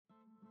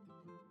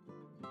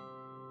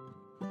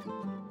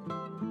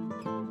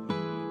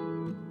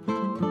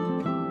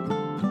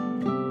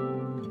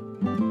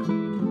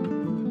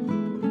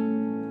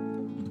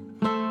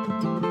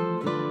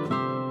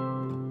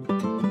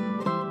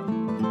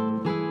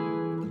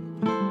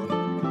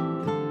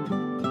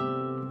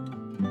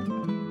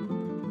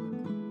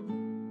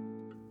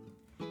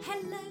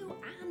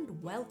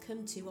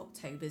Welcome to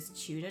October's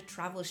Tudor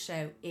Travel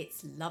Show.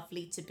 It's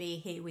lovely to be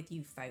here with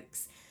you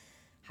folks.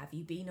 Have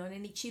you been on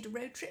any Tudor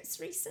road trips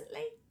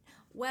recently?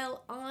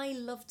 Well, I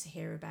love to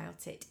hear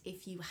about it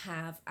if you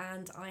have,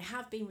 and I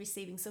have been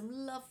receiving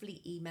some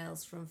lovely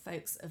emails from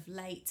folks of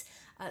late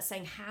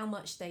saying how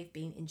much they've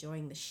been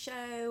enjoying the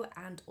show,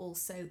 and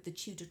also the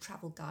Tudor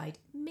Travel Guide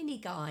mini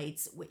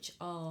guides, which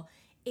are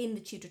in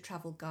the Tudor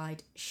Travel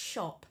Guide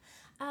shop.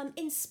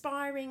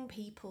 Inspiring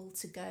people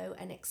to go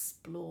and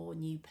explore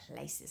new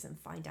places and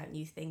find out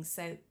new things.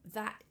 So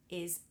that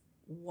is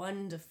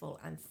wonderful,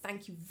 and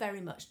thank you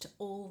very much to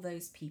all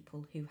those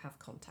people who have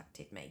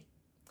contacted me.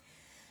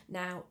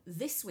 Now,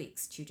 this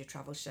week's Tudor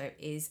Travel Show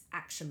is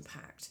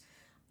action-packed.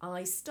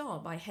 I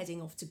start by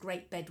heading off to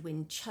Great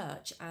Bedwin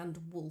Church and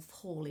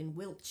Wolfhall in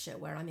Wiltshire,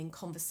 where I'm in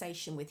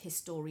conversation with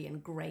historian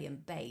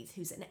Graham Bathe,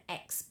 who's an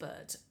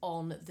expert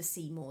on the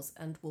Seymours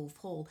and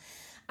Wolfhall.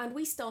 And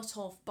we start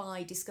off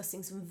by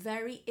discussing some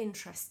very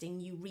interesting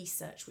new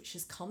research which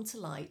has come to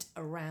light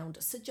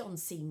around Sir John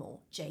Seymour,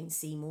 Jane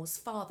Seymour's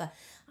father.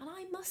 And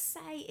I must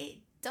say it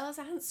does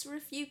answer a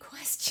few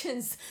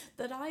questions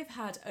that I've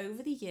had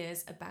over the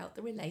years about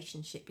the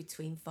relationship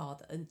between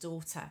father and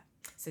daughter.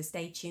 So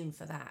stay tuned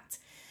for that.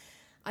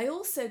 I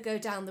also go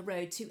down the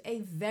road to a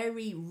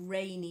very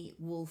rainy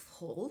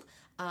Wolfhall,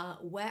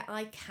 where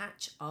I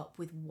catch up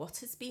with what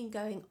has been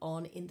going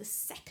on in the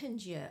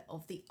second year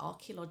of the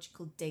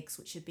archaeological digs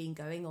which have been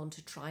going on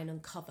to try and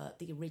uncover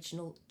the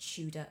original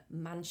Tudor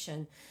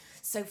mansion.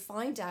 So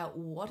find out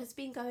what has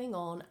been going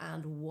on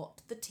and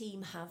what the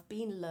team have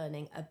been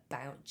learning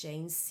about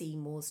Jane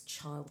Seymour's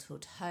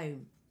childhood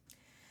home.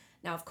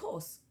 Now, of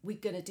course, we're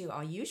going to do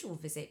our usual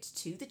visit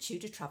to the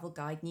Tudor Travel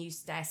Guide news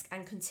desk,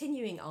 and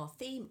continuing our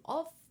theme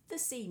of the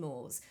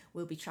Seymours,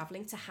 we'll be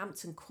travelling to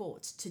Hampton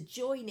Court to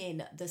join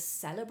in the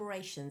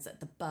celebrations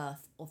at the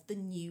birth of the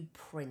new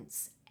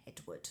Prince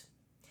Edward.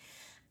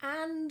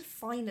 And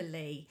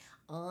finally,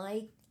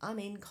 I'm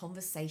in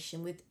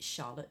conversation with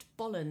Charlotte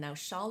Bolland. Now,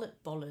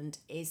 Charlotte Bolland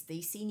is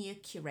the Senior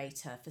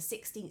Curator for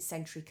 16th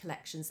Century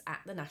Collections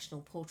at the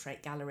National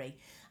Portrait Gallery.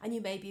 And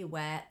you may be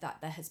aware that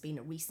there has been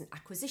a recent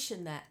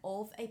acquisition there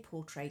of a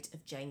portrait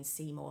of Jane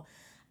Seymour.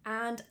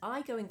 And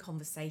I go in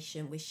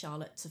conversation with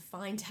Charlotte to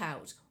find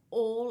out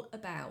all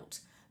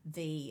about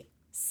the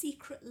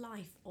secret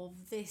life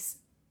of this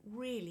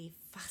really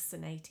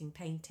fascinating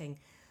painting.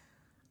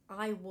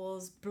 I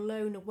was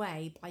blown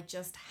away by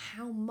just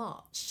how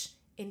much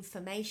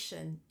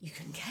information you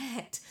can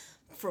get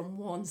from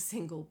one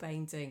single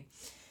painting.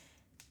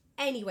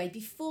 Anyway,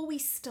 before we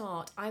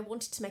start, I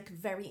wanted to make a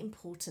very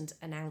important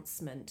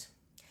announcement.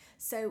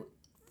 So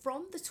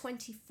from the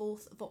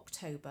 24th of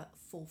October,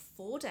 for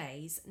 4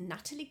 days,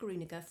 Natalie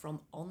Grueniger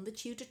from On the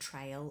Tudor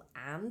Trail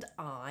and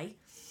I,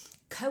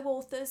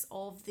 co-authors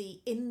of the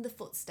In the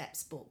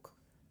Footsteps books,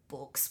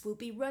 will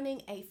be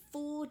running a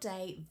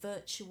 4-day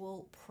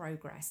virtual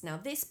progress. Now,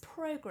 this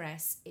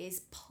progress is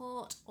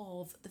part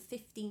of the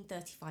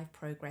 1535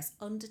 progress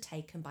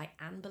undertaken by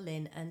Anne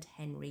Boleyn and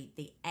Henry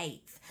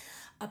VIII,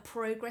 a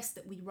progress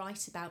that we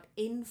write about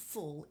in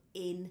full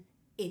in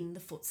the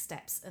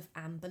Footsteps of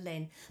Anne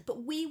Boleyn.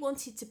 But we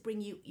wanted to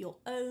bring you your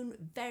own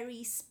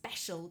very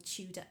special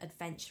Tudor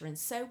adventure, and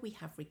so we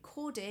have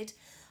recorded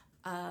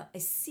a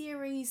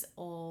series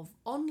of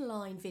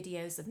online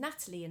videos of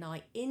Natalie and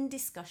I in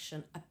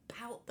discussion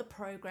about the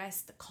progress,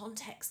 the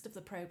context of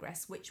the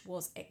progress, which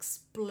was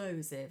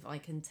explosive, I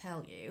can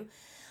tell you,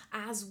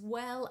 as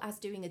well as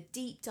doing a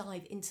deep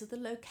dive into the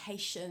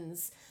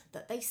locations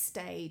that they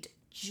stayed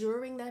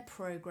during their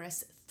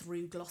progress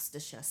through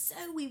Gloucestershire.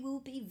 So we will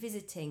be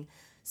visiting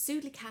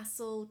Sudeley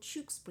Castle,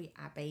 Tewkesbury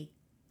Abbey,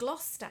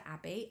 Gloucester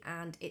Abbey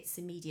and its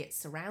immediate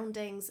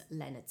surroundings,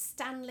 Leonard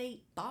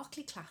Stanley,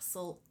 Berkeley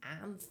Castle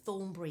and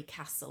Thornbury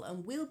Castle,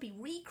 and we'll be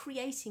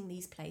recreating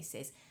these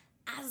places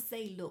as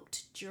they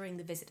looked during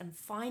the visit and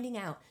finding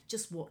out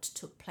just what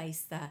took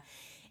place there.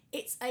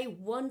 It's a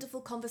wonderful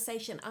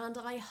conversation and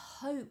I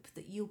hope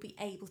that you'll be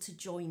able to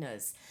join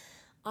us.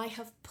 I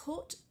have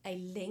put a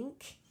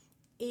link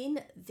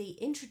in the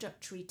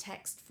introductory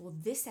text for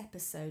this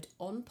episode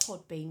on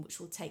Podbean, which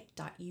will take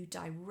you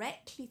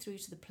directly through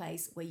to the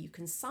place where you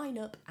can sign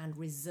up and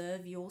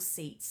reserve your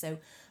seat. So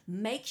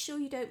make sure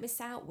you don't miss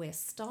out. We're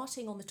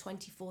starting on the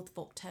 24th of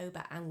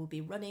October and we'll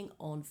be running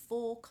on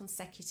 4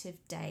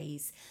 consecutive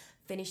days,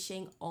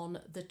 finishing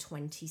on the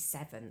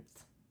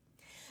 27th.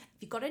 If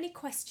you've got any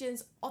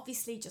questions,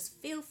 obviously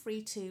just feel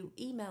free to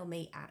email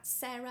me at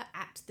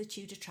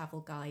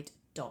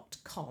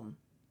sarah@thetudortravelguide.com.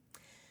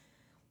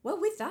 Well,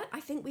 with that,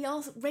 I think we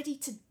are ready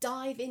to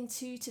dive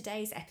into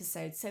today's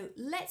episode. So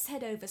let's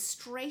head over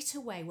straight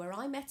away where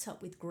I met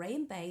up with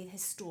Graham Bathe,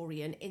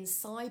 historian,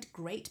 inside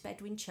Great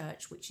Bedwin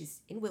Church, which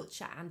is in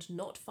Wiltshire and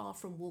not far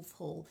from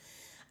Wolfhall.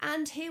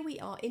 And here we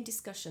are in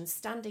discussion,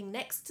 standing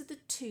next to the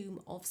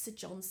tomb of Sir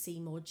John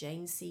Seymour,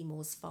 Jane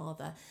Seymour's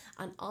father,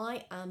 and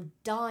I am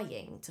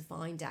dying to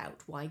find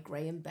out why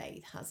Graham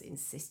Bathe has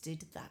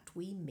insisted that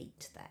we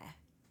meet there.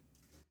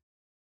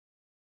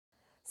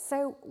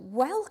 So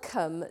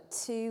welcome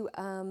to,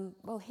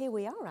 well, here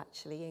we are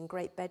actually in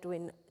Great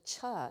Bedwin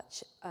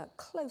Church,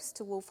 close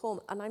to Wolfhall,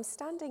 and I'm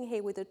standing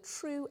here with a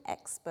true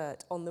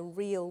expert on the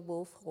real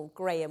Wolfhall.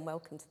 Graham,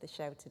 welcome to the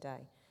show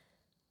today.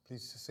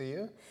 Pleased to see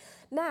you.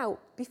 Now,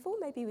 before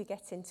maybe we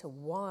get into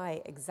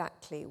why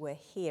exactly we're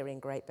here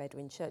in Great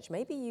Bedwin Church,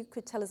 maybe you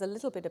could tell us a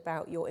little bit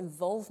about your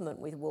involvement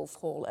with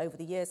Wolfhall over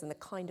the years and the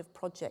kind of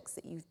projects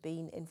that you've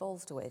been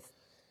involved with.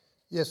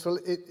 Yes, well,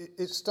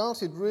 it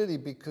started really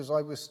because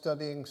I was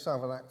studying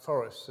Savernake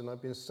Forest, and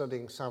I've been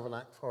studying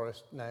Savernake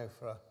Forest now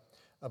for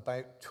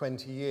about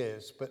 20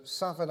 years. But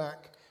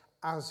Savernake,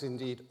 as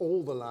indeed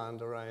all the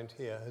land around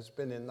here, has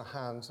been in the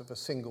hands of a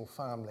single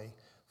family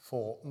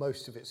for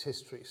most of its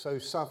history. So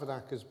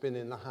Savernake has been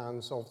in the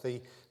hands of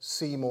the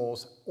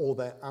Seymours or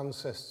their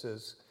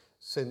ancestors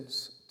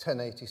since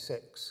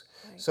 1086.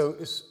 Right. So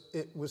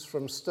it was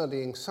from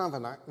studying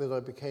Savernake that I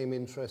became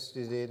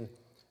interested in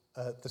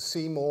the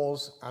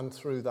Seymours, and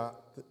through that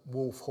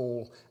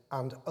Wolfhall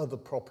and other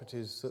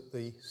properties that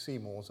the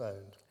Seymours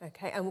owned.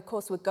 Okay, and of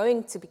course we're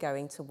going to be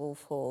going to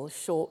Wolfhall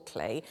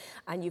shortly,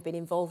 and you've been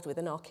involved with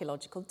an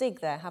archaeological dig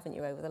there, haven't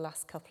you, over the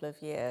last couple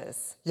of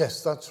years?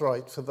 Yes, that's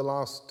right. For the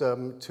last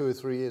 2 or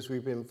 3 years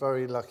we've been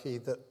very lucky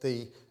that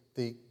the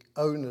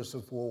owners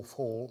of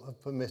Wolfhall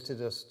have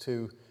permitted us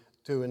to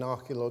do an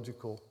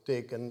archaeological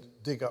dig and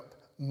dig up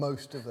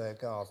most of their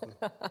garden.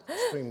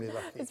 Extremely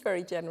lucky. It's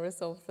very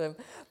generous of them.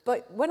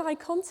 But when I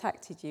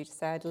contacted you to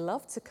say I'd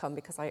love to come,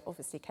 because I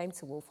obviously came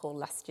to Wolfhall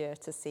last year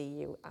to see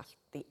you at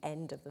the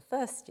end of the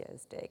first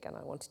year's dig, and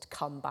I wanted to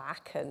come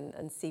back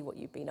and see what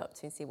you'd been up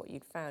to and see what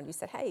you'd found. You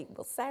said, hey,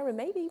 well, Sarah,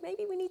 maybe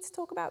we need to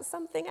talk about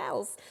something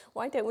else.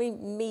 Why don't we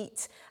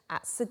meet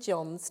at Sir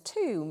John's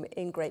tomb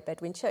in Great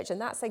Bedwin Church?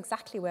 And that's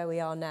exactly where we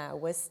are now.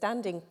 We're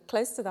standing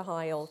close to the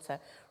high altar.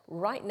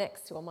 Right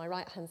next to, on my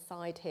right-hand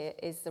side here,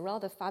 is the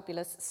rather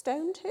fabulous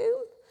stone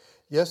tomb.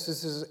 Yes,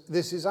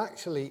 this is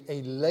actually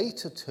a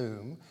later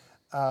tomb.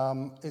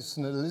 It's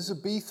an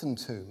Elizabethan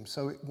tomb,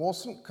 so it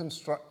wasn't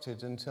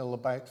constructed until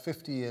about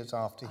 50 years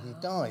after he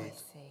died.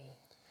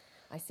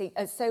 I see.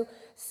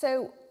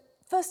 So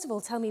first of all,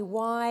 tell me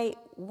why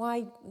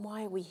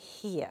are we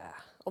here?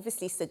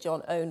 Obviously, Sir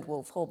John owned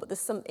Wolfhall, but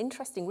there's some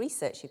interesting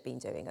research you've been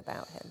doing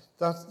about him.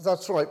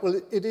 That's right. Well,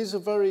 it is a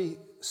very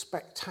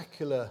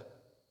spectacular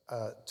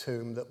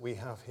tomb that we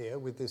have here,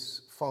 with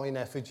this fine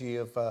effigy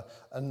of a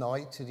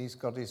knight, and he's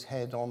got his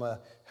head on a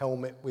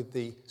helmet with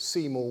the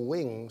Seymour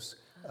wings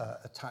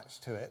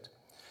attached to it.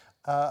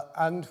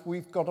 And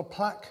we've got a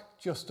plaque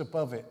just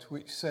above it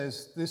which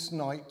says, this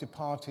knight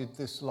departed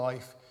this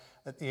life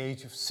at the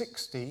age of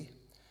 60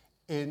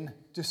 in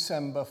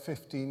December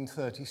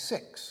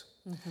 1536.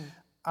 Mm-hmm.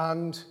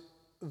 And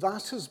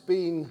that has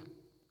been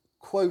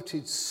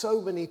quoted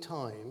so many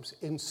times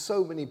in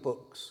so many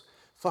books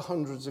for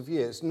hundreds of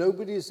years.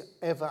 Nobody's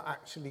ever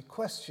actually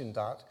questioned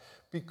that,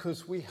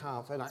 because we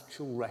have an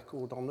actual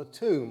record on a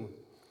tomb.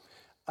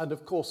 And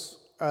of course,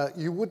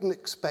 you wouldn't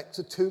expect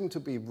a tomb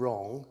to be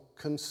wrong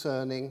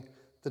concerning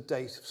the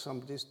date of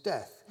somebody's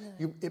death.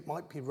 No. It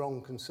might be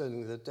wrong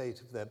concerning the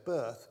date of their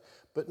birth,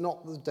 but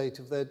not the date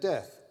of their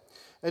death.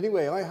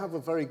 Anyway, I have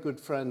a very good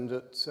friend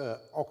at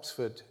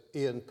Oxford,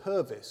 Ian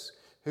Purvis,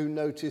 who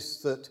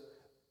noticed that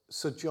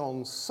Sir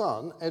John's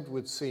son,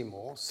 Edward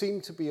Seymour,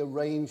 seemed to be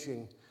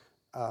arranging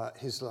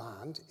his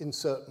land in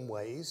certain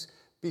ways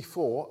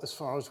before, as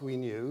far as we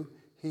knew,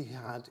 he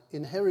had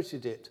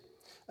inherited it.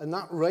 And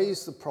that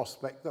raised the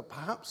prospect that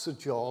perhaps Sir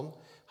John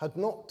had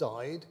not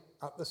died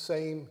at the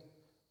same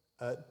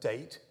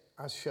date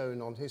as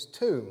shown on his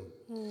tomb.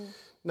 Mm.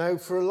 Now,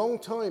 for a long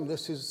time,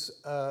 this is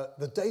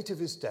the date of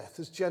his death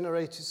has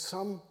generated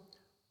some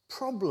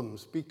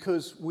problems,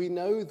 because we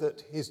know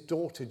that his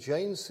daughter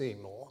Jane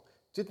Seymour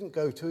didn't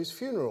go to his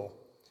funeral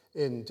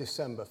in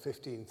December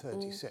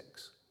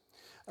 1536.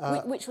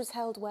 Mm. Which was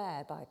held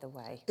where, by the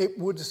way? It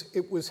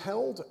was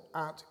held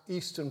at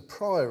Easton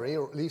Priory,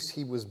 or at least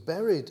he was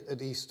buried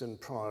at Easton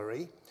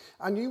Priory,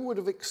 and you would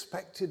have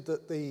expected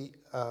that the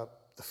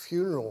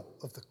funeral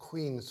of the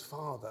Queen's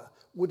father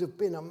would have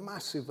been a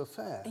massive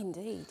affair.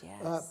 Indeed,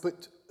 yes.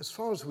 But as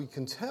far as we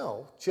can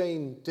tell,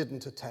 Jane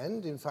didn't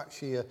attend. In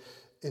fact,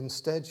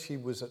 instead she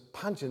was at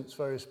pageants,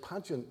 various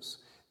pageants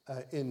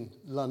in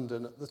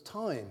London at the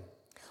time.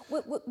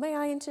 May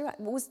I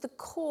interrupt? Was the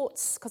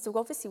courts, because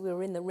obviously we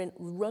were in the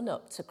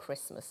run-up to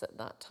Christmas at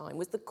that time,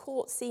 was the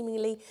court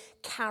seemingly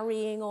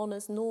carrying on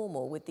as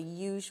normal with the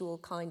usual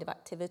kind of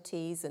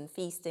activities and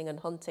feasting and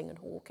hunting and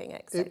hawking,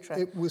 etc.?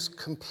 It was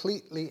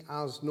completely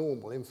as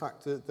normal. In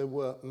fact, there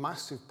were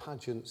massive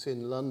pageants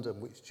in London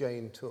which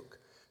Jane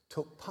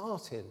took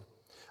part in.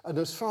 And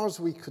as far as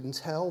we can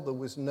tell, there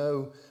was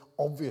no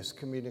obvious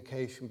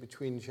communication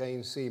between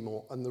Jane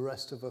Seymour and the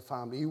rest of her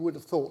family. You would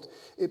have thought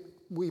it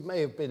we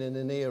may have been in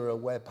an era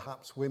where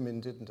perhaps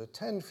women didn't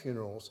attend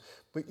funerals,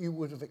 but you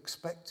would have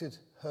expected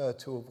her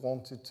to have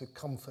wanted to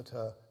comfort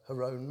her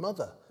own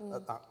mother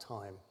at that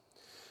time.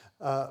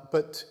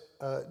 But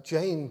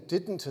Jane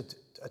didn't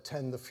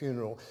attend the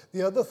funeral.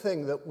 The other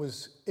thing that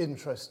was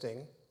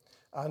interesting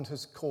and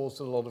has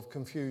caused a lot of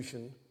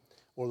confusion,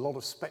 or a lot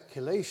of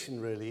speculation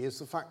really, is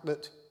the fact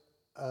that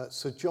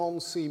Sir John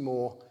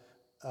Seymour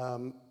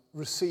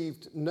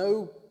received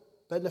no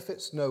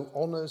benefits, no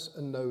honours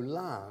and no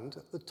land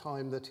at the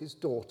time that his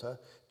daughter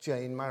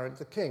Jane married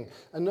the king.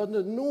 And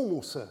under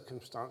normal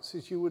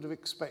circumstances, you would have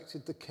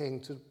expected the king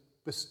to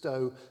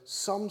bestow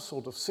some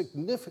sort of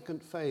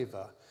significant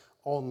favour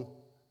on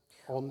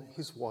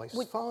his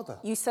wife's father.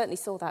 You certainly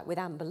saw that with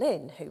Anne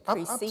Boleyn, who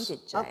preceded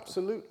Jane.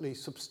 Absolutely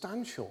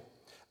substantial.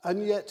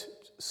 And yet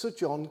Sir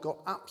John got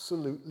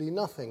absolutely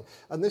nothing.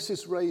 And this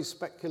has raised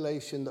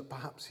speculation that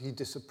perhaps he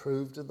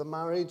disapproved of the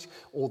marriage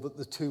or that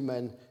the two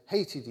men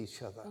hated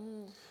each other.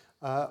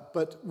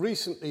 But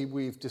recently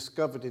we've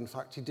discovered, in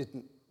fact, he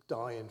didn't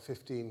die in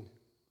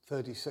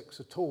 1536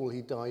 at all.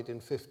 He died in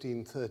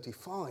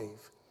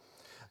 1535.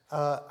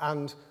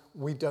 And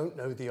we don't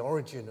know the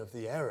origin of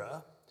the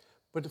error.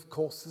 But of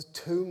course, the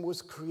tomb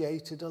was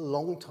created a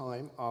long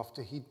time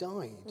after he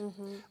died.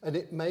 And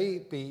it may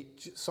be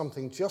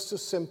something just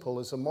as simple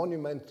as a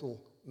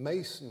monumental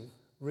mason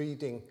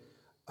reading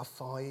a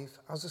 5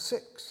 as a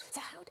 6.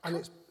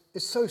 And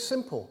it's so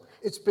simple.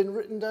 It's been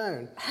written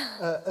down,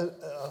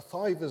 a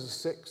 5 as a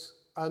 6.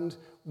 And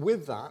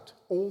with that,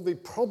 all the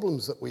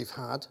problems that we've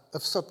had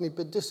have suddenly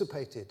been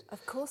dissipated.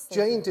 Of course.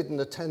 Jane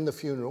didn't attend the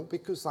funeral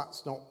because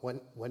that's not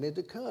when it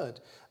occurred.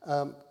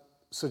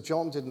 Sir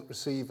John didn't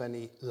receive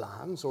any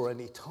lands or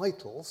any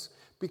titles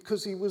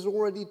because he was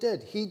already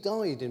dead. He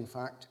died, in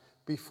fact,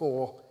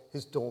 before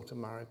his daughter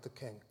married the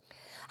king.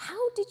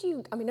 How did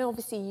you, I mean,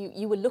 obviously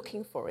you were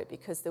looking for it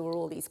because there were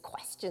all these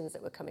questions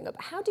that were coming up.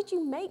 How did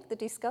you make the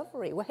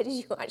discovery? Where did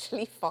you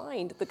actually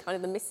find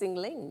the missing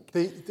link?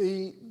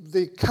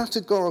 The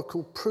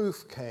categorical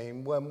proof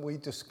came when we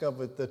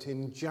discovered that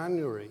in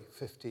January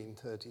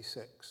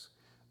 1536,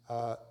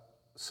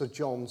 Sir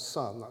John's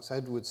son, that's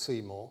Edward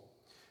Seymour,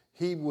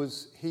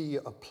 he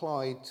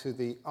applied to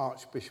the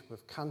Archbishop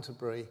of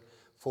Canterbury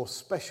for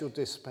special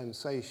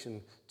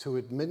dispensation to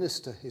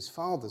administer his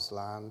father's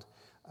land,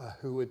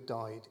 who had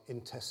died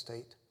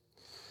intestate.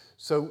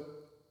 So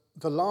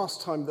the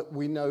last time that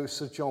we know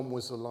Sir John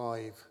was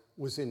alive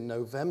was in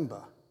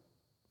November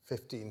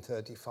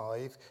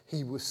 1535.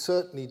 He was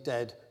certainly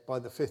dead by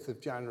the 5th of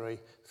January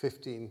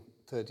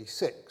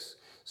 1536.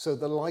 So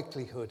the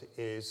likelihood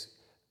is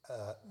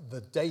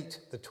the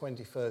date, the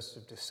 21st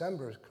of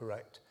December, is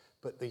correct,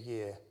 but the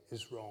year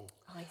is wrong.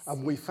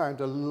 And we found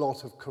a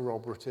lot of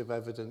corroborative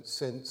evidence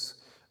since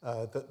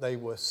that they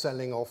were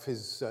selling off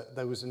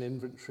there was an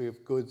inventory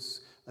of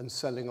goods and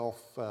selling off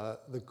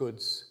the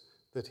goods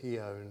that he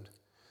owned.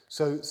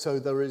 So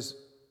there is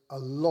a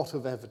lot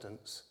of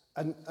evidence.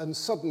 And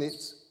suddenly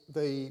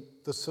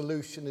the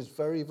solution is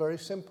very, very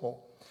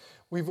simple.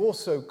 We've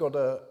also got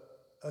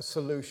a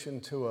solution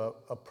to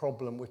a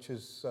problem which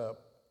has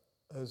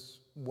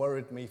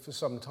worried me for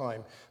some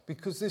time,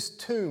 because this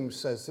tomb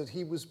says that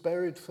he was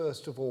buried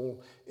first of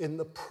all in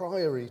the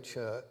Priory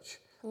Church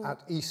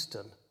at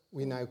Easton.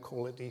 We now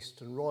call it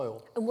Easton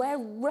Royal. And where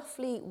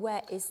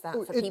is that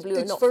for people who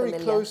are not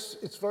familiar?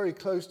 It's very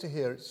close to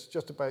here. It's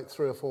just about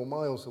 3 or 4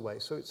 miles away.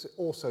 So it's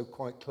also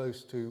quite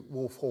close to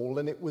Wolfhall,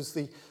 and it was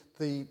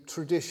the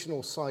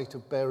traditional site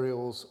of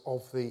burials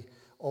of the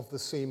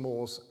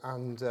Seymours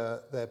and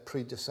their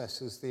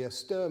predecessors, the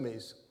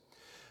Esturmes.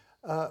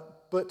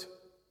 But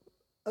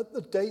at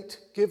the date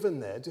given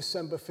there,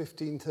 December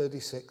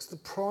 1536, the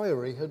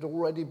priory had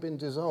already been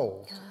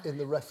dissolved in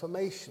the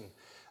Reformation.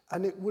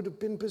 And it would have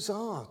been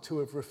bizarre to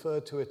have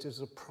referred to it as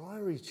a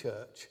priory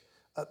church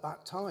at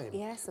that time.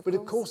 Yes, But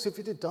of course, if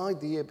it had died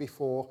the year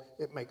before,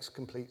 it makes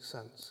complete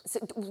sense.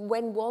 So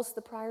when was the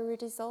priory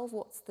dissolved?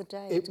 What's the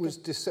date? It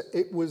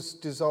was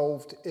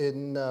dissolved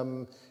in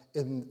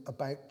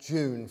about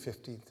June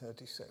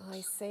 1536.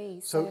 I see.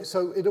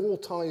 So it all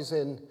ties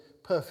in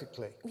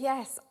perfectly.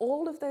 Yes,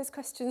 all of those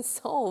questions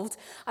solved.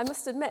 I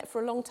must admit,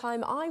 for a long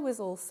time, I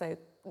was also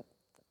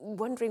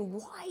wondering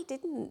why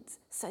didn't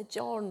Sir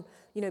John,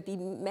 be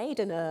made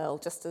an earl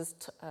just as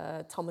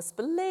Thomas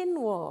Boleyn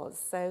was.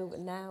 So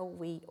now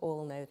we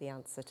all know the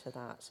answer to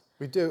that.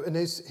 We do, and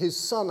his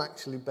son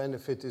actually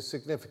benefited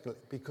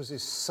significantly because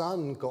his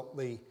son got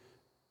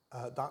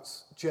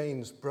that's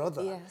Jane's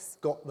brother, yes,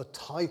 got the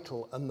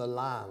title and the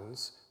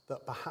lands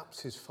that perhaps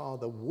his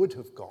father would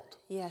have got.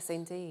 Yes,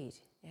 indeed,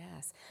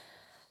 yes.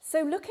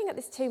 So looking at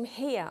this tomb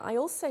here, I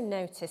also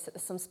noticed that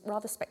there's some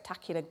rather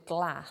spectacular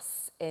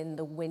glass in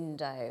the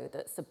window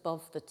that's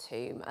above the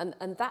tomb,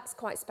 and that's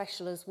quite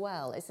special as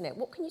well, isn't it?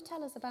 What can you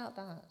tell us about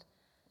that?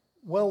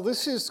 Well,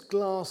 this is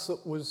glass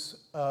that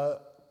was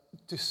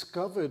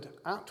discovered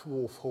at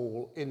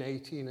Wolfhall in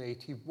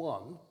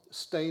 1881,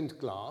 stained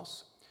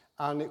glass,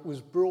 and it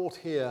was brought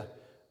here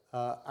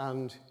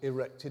and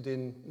erected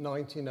in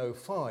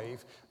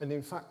 1905, and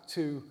in fact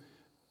to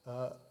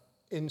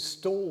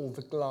install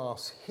the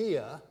glass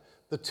here,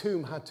 the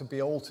tomb had to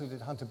be altered,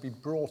 it had to be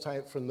brought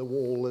out from the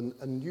wall and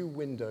new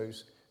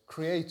windows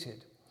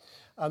created.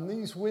 And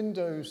these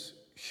windows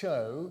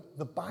show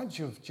the badge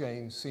of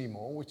Jane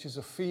Seymour, which is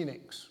a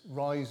phoenix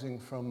rising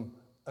from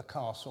a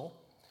castle.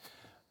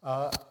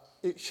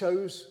 It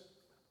shows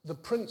the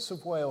Prince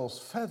of Wales'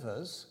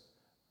 feathers,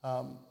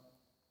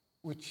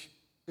 which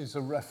is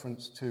a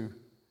reference to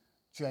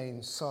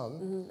Jane's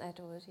son.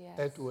 Edward, yes.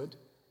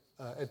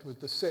 Edward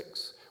VI.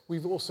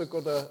 We've also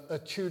got a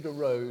Tudor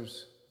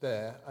rose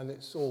there, and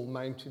it's all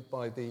mounted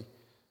by the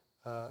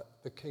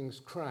King's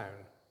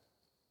crown.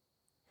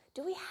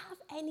 Do we have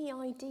any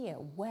idea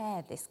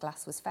where this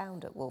glass was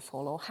found at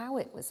Wolfhall, or how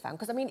it was found?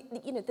 Because I mean,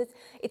 you know,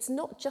 it's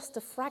not just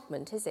a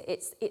fragment, is it?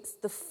 It's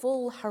the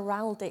full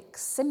heraldic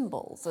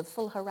symbols, the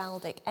full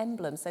heraldic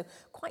emblems. So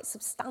quite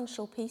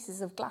substantial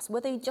pieces of glass. Were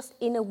they just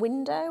in a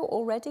window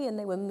already, and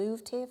they were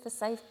moved here for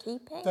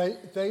safekeeping?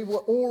 They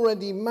were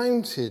already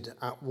mounted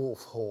at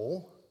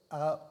Wolfhall,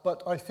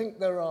 but I think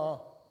there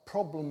are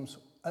problems,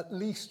 at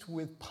least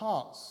with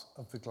parts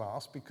of the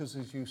glass, because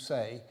as you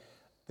say,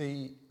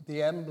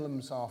 the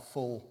emblems are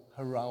full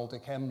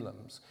heraldic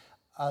emblems,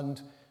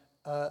 and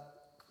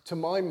to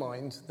my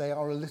mind they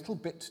are a little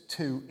bit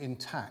too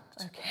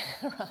intact,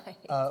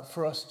 right,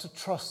 for us to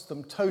trust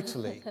them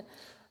totally.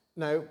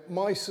 Now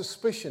my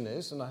suspicion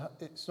is, and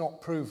it's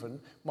not proven,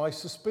 my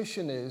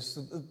suspicion is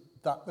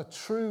that the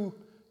true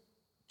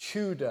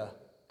Tudor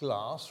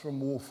glass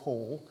from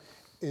Wolfhall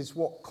is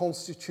what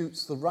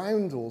constitutes the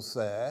roundels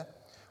there,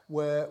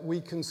 where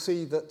we can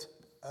see that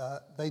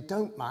they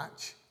don't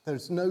match.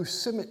 There's no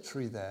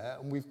symmetry there,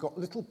 and we've got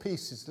little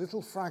pieces,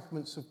 little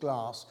fragments of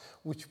glass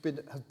which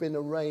have been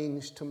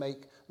arranged to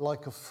make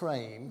like a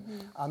frame,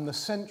 and the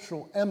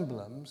central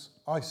emblems,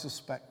 I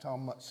suspect, are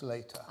much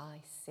later. I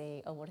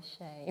see. Oh, what a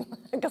shame.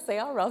 Because they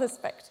are rather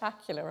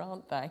spectacular,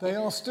 aren't they? They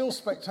are still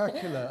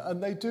spectacular,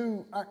 and they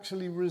do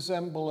actually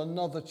resemble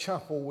another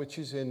chapel which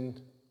is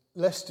in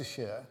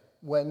Leicestershire,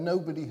 where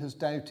nobody has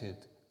doubted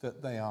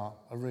that they are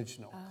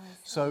original.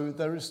 So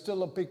there is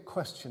still a big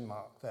question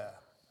mark there.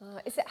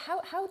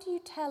 How do you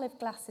tell if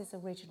glass is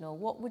original?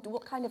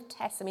 What kind of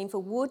tests? I mean, for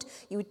wood,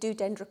 you would do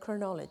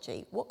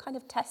dendrochronology. What kind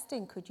of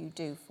testing could you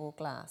do for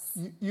glass?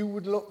 You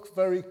would look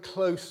very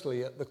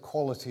closely at the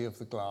quality of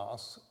the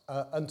glass,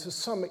 and to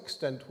some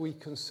extent we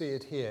can see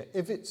it here.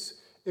 If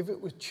it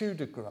was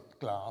Tudor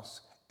glass,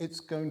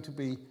 it's going to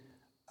be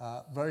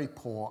very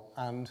poor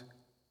and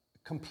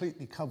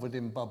completely covered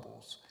in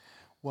bubbles.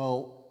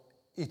 Well,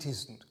 it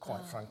isn't,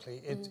 quite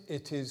frankly.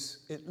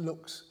 It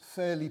looks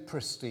fairly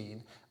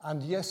pristine,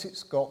 and yes,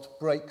 it's got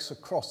breaks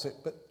across it,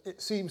 but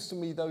it seems to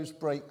me those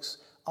breaks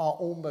are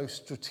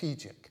almost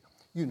strategic.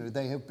 You know,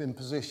 they have been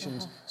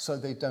positioned so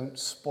they don't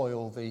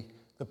spoil the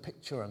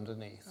picture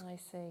underneath. I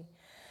see.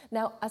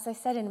 Now, as I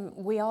said,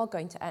 we are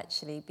going to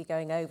actually be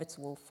going over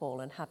to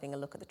Wolfhall and having a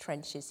look at the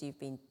trenches you've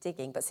been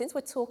digging. But since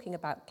we're talking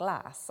about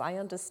glass, I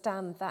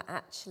understand that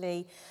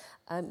actually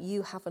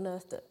you have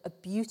unearthed a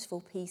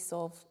beautiful piece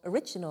of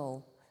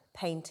original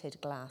painted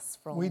glass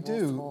from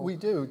Wolfhall. We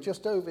do.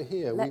 Just over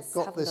here, we've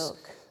got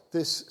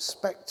this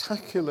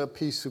spectacular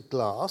piece of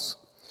glass,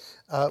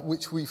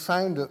 which we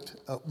found at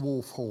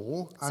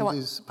Wolfhall, and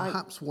is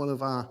perhaps one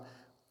of our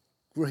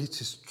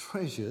greatest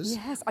treasures.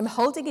 Yes, I'm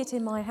holding it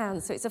in my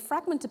hand. So it's a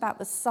fragment about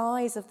the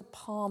size of the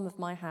palm of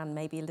my hand,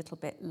 maybe a little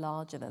bit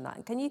larger than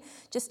that. Can you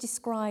just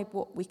describe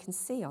what we can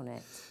see on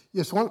it?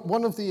 Yes,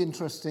 one of the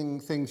interesting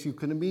things you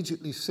can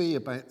immediately see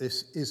about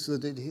this is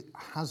that it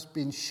has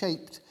been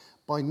shaped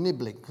by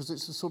nibbling, because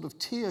it's a sort of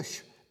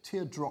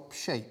teardrop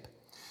shape.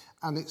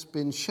 And it's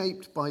been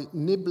shaped by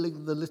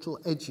nibbling the little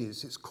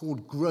edges. It's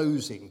called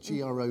grozing,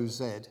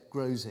 G-R-O-Z,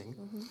 grozing.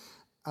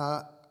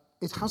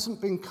 It hasn't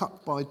been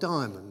cut by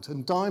diamond,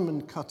 and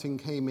diamond cutting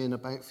came in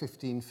about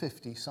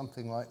 1550,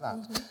 something like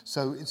that.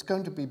 So it's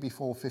going to be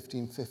before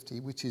 1550,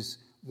 which is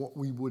what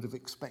we would have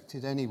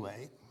expected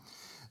anyway.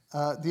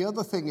 The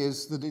other thing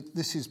is that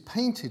this is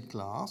painted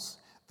glass.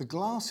 The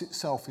glass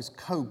itself is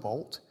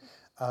cobalt.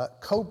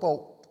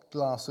 Cobalt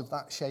glass of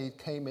that shade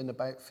came in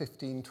about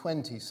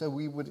 1520, so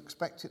we would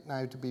expect it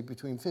now to be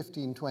between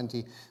 1520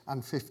 and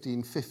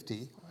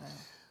 1550.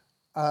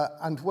 Wow.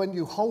 And when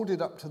you hold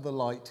it up to the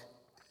light,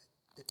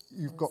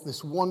 you've got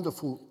this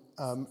wonderful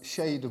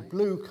shade of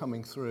blue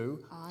coming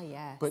through. Ah,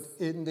 yes. But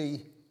in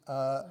the...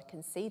 I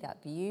can see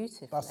that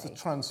beautifully. That's the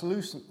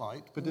translucent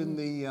light, but in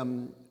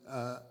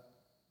the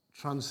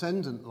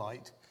transcendent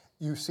light,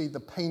 you see the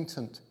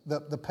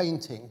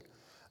painting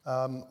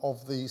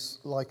of these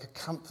like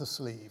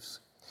acanthus leaves.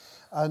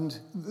 And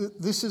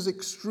this is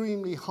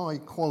extremely high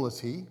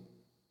quality.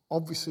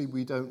 Obviously,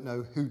 we don't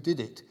know who did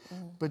it,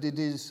 but it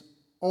is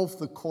of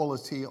the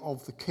quality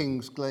of the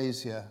king's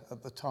glazier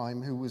at the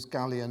time, who was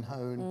Gallion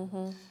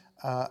Hone,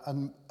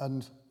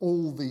 and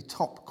all the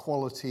top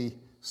quality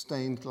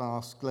stained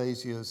glass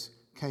glaziers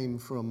came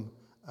from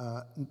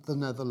the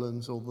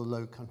Netherlands or the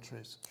Low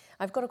Countries.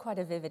 I've got quite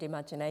a vivid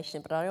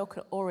imagination, but I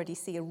can already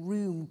see a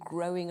room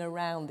growing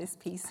around this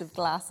piece of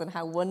glass, and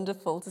how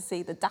wonderful to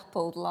see the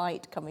dappled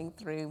light coming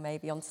through,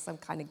 maybe onto some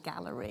kind of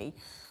gallery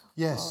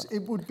Yes,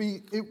 it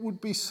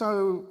would be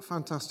so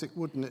fantastic,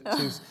 wouldn't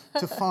it,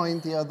 to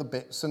find the other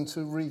bits and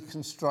to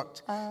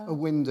reconstruct a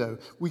window.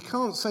 We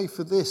can't say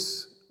for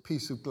this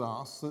piece of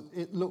glass that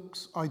it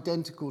looks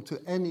identical to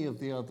any of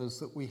the others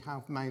that we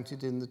have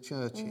mounted in the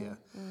church here.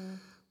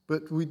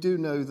 But we do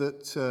know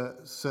that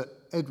Sir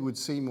Edward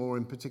Seymour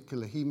in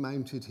particular, he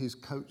mounted his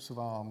coats of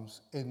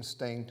arms in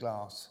stained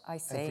glass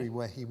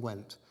everywhere he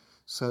went.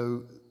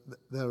 So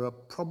there are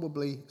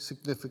probably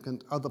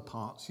significant other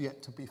parts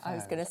yet to be found. I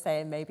was going to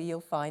say, maybe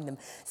you'll find them.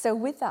 So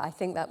with that, I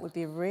think that would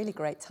be a really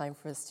great time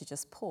for us to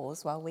just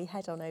pause while we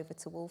head on over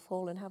to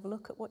Wolfhall and have a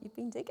look at what you've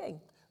been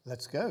digging.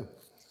 Let's go.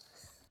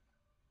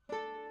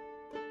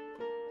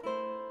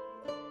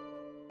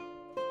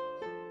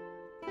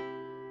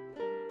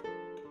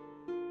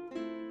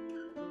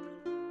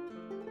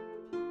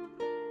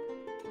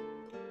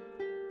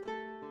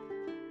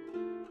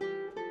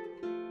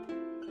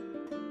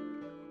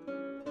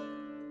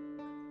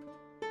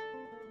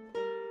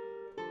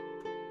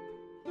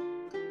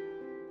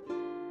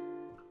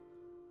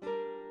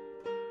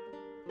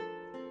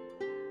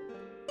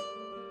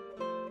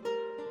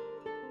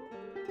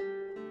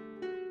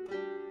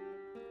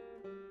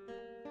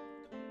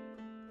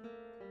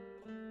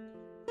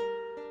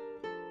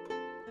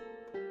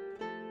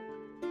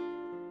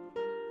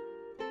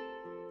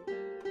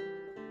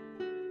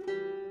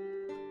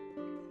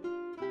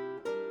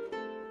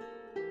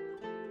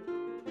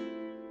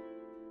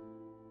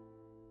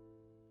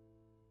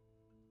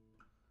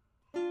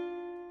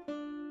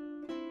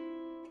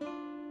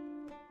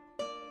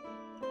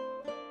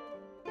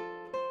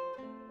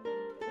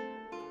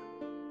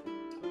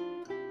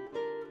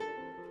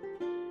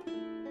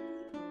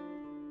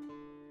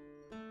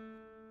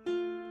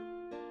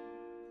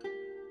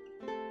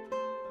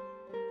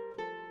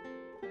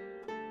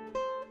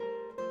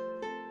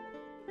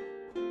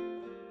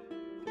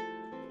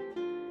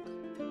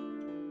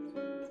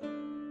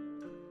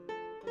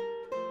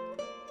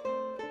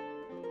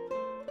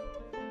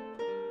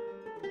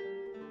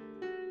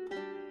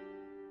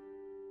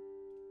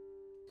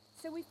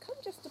 So we've come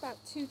just about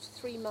 2 to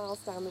 3 miles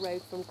down the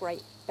road from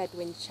Great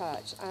Bedwin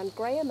Church, and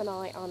Graham and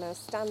I are now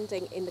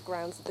standing in the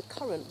grounds of the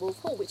current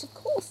Wolfhall, which of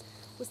course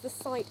was the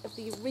site of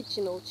the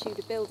original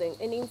Tudor building.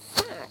 And in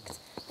fact,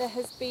 there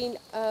has been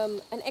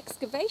an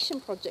excavation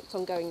project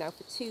ongoing now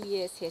for 2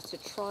 years here to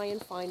try and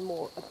find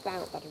more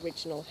about that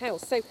original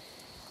house. So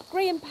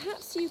Graham,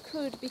 perhaps you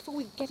could, before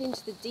we get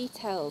into the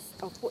details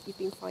of what you've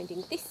been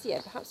finding this year,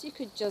 perhaps you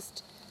could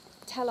just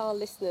tell our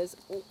listeners,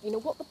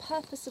 what the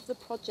purpose of the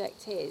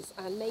project is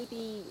and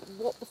maybe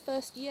what the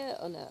first year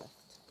unearthed.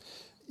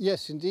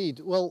 Yes,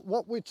 indeed. Well,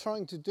 what we're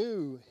trying to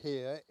do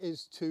here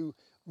is to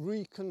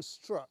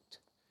reconstruct,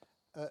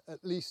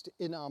 at least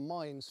in our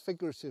minds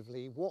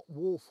figuratively, what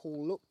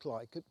Wolfhall looked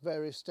like at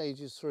various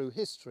stages through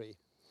history.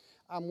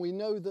 And we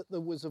know that there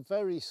was a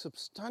very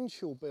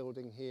substantial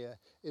building here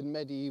in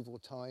medieval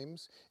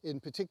times. In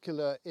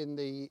particular, in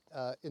the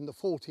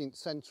 14th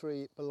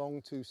century, it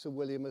belonged to Sir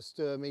William of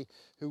Sturmey,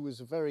 who was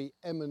a very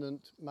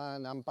eminent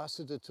man,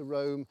 ambassador to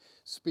Rome,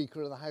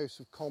 Speaker of the House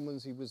of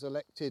Commons. He was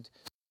elected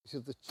to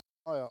the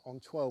Shire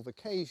on 12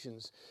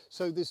 occasions.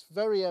 So this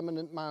very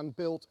eminent man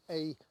built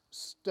a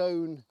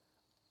stone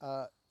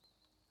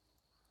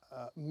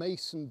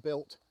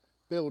mason-built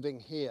building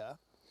here.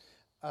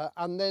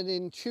 And then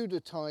in Tudor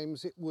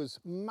times, it was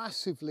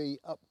massively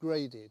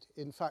upgraded.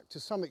 In fact, to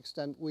some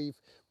extent, we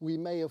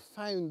may have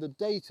found the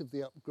date of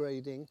the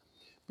upgrading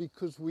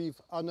because we've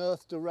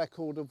unearthed a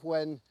record of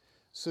when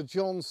Sir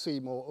John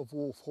Seymour of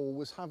Wolfhall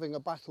was having a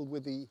battle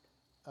with the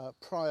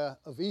Prior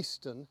of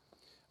Easton,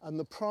 and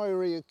the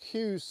Priory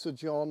accused Sir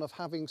John of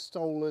having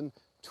stolen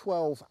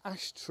 12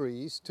 ash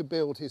trees to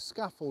build his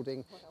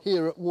scaffolding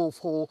here at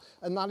Wolfhall,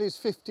 and that is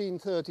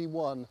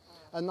 1531,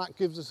 and that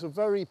gives us a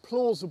very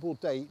plausible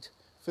date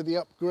for the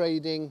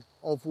upgrading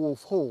of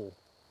Wolfhall.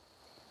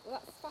 Well,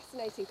 that's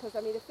fascinating because,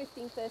 I mean, the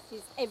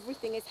 1530s,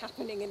 everything is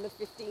happening in the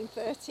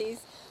 1530s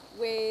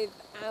with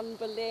Anne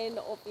Boleyn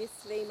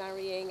obviously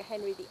marrying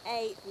Henry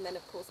VIII, and then,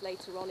 of course,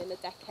 later on in the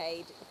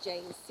decade,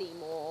 Jane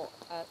Seymour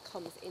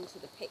comes into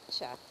the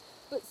picture.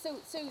 But so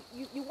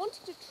you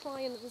wanted to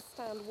try and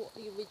understand what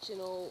the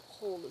original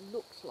hall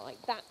looked like,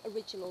 that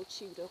original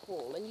Tudor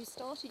hall, and you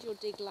started your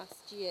dig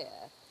last year.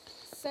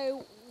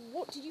 So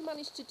what did you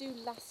manage to do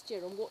last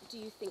year, and what do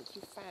you think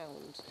you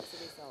found as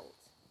a result?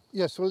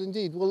 Yes, well,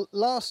 indeed. Well,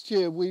 last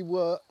year we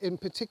were in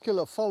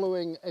particular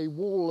following a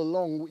wall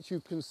along, which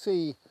you can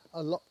see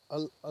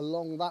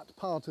along that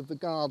part of the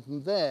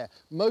garden there.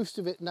 Most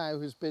of it now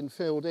has been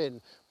filled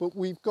in, but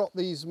we've got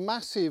these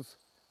massive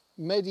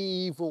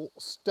medieval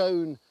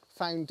stone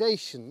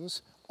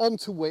foundations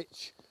onto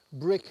which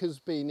brick has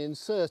been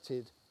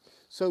inserted.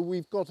 So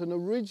we've got an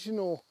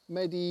original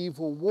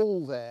medieval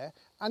wall there,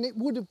 and it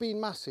would have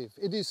been massive.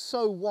 It is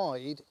so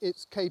wide,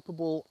 it's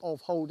capable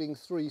of holding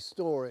 3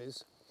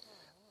 stories.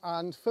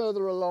 And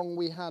further along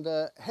we had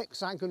a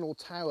hexagonal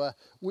tower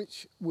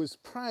which was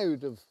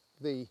proud of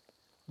the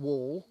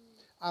wall,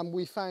 and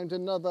we found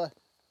another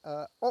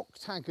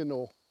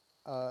octagonal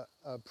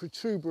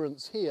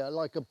protuberance here,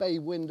 like a bay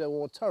window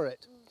or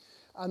turret.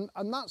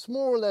 And that's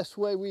more or less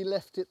where we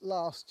left it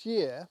last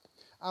year.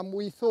 And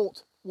we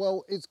thought,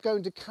 well, it's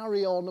going to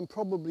carry on and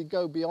probably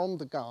go beyond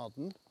the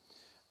garden.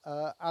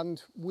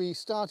 And we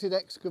started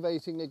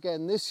excavating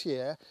again this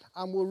year,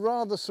 and were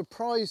rather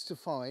surprised to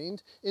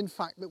find, in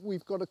fact, that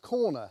we've got a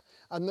corner,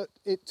 and that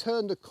it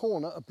turned a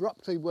corner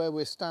abruptly where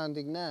we're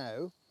standing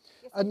now.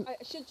 Yes, And I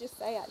should just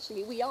say,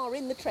 actually, we are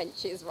in the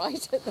trenches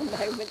right at the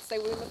moment.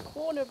 So we're in the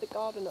corner of the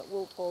garden at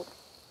Wolfhall,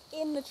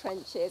 in the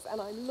trenches,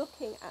 and I'm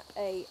looking at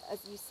as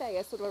you say,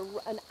 a sort of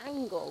an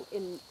angle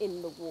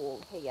in the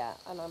wall here,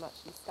 and I'm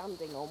actually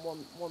standing on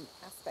one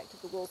aspect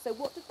of the wall. So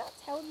what did that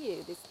tell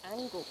you, this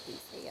angle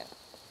piece here?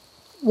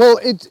 well,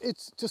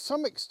 it's to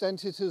some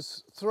extent it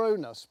has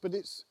thrown us, but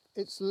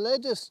it's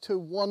led us to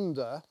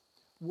wonder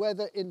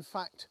whether, in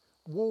fact,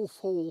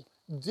 Wolfhall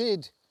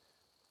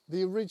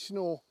the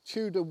original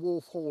Tudor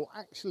Wolfhall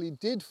actually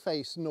did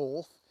face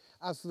north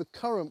as the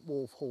current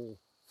Wolfhall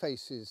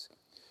faces.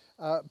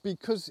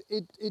 Because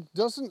it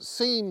doesn't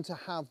seem to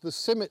have the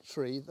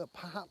symmetry that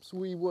perhaps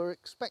we were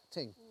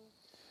expecting.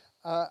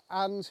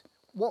 And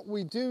what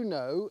we do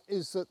know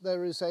is that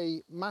there is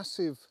a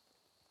massive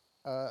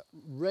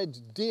red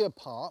deer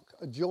park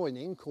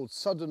adjoining called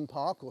Sudden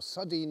Park or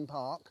Sudden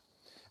Park,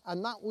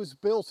 and that was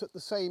built at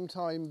the same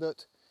time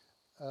that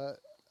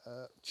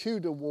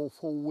Tudor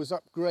Wolfhall was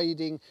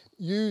upgrading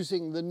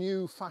using the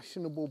new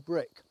fashionable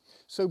brick.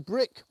 So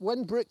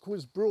when brick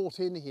was brought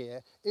in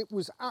here, it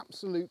was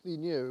absolutely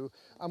new,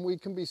 and we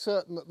can be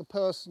certain that the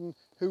person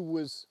who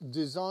was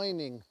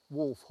designing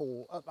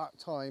Wolfhall at that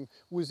time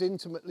was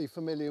intimately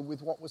familiar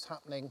with what was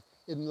happening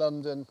in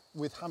London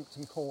with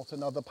Hampton Court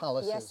and other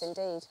palaces. Yes,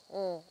 indeed.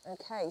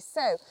 Okay,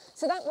 so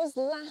that was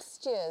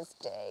last year's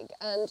dig,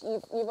 and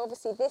you've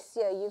obviously this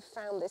year you've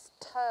found this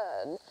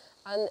turn,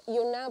 and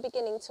you're now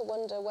beginning to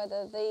wonder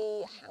whether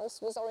the house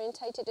was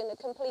orientated in a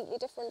completely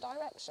different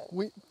direction.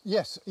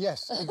 Yes,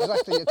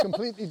 exactly, a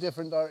completely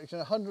different direction,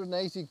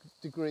 180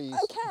 degrees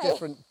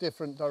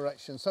different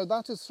direction. So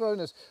that has thrown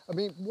us. I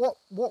mean,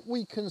 what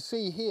we can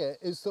see here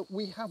is that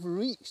we have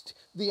reached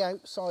the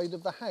outside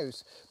of the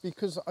house,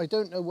 because I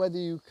don't know whether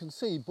you can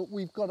see, but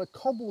we've got a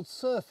cobbled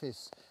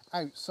surface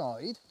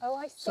outside. Oh,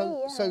 I see,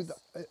 so, yes.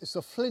 So it's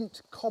a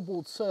flint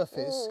cobbled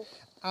surface,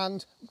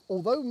 and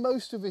although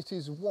most of it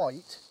is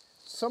white,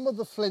 some of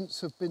the flints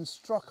have been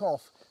struck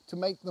off to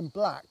make them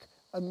black,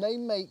 and they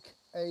make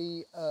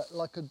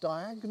like a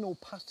diagonal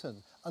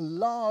pattern, a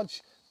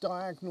large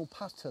diagonal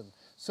pattern.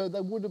 So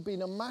there would have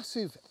been a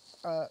massive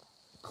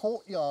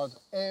courtyard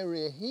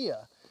area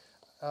here.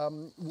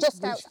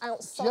 Just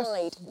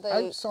outside.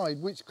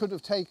 Outside, which could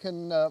have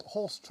taken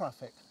horse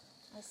traffic.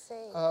 I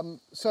see.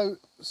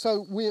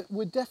 So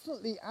we're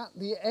definitely at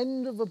the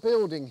end of a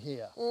building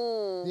here,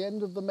 the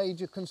end of the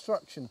major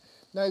construction.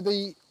 Now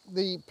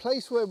the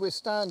place where we're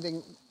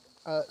standing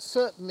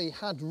certainly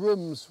had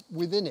rooms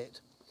within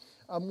it,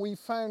 and we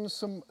found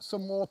some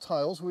more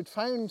tiles. We'd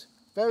found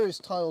various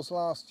tiles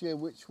last year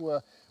which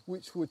were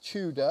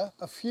Tudor,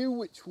 a few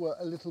which were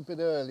a little bit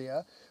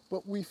earlier,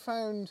 but we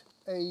found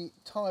a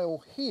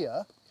tile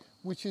here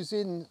which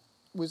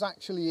was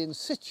actually in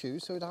situ,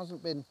 so it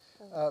hasn't been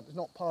it's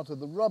not part of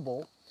the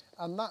rubble,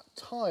 and that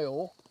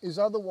tile is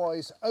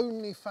otherwise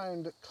only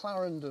found at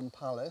Clarendon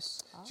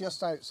Palace,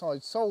 just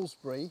outside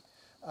Salisbury,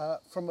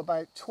 from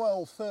about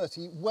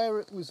 1230, where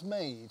it was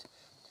made.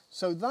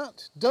 So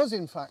that does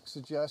in fact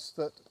suggest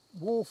that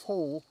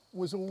Wolfhall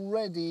was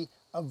already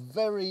a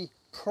very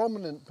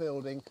prominent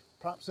building,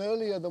 perhaps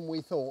earlier than we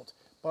thought.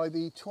 By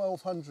the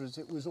 1200s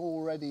it was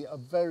already a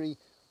very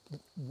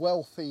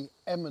wealthy,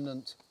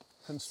 eminent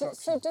construction.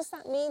 So does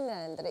that mean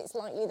then that it's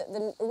likely that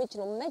the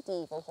original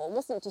medieval hall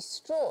wasn't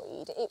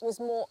destroyed, it was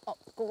more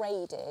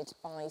upgraded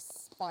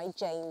by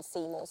James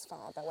Seymour's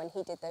father when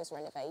he did those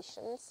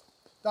renovations?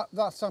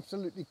 That's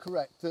absolutely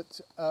correct,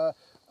 that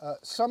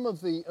some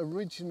of the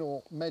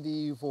original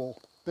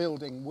medieval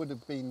building would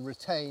have been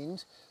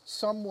retained,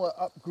 some were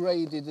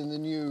upgraded in the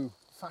new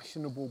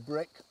fashionable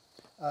brick,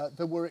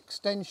 there were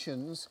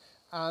extensions,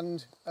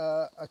 and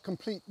a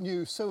complete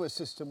new sewer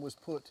system was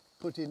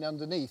put in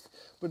underneath.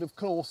 But of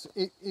course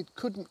it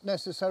couldn't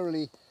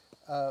necessarily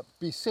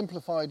be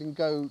simplified and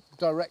go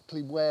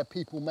directly where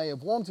people may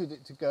have wanted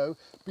it to go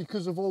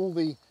because of all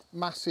the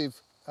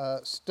massive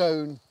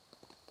stone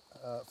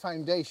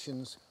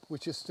foundations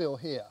which are still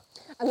here.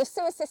 And the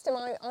sewer system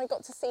I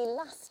got to see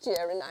last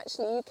year, and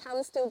actually you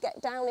can still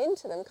get down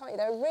into them, can't you?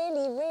 They're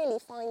really, really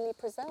finely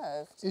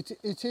preserved.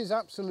 It is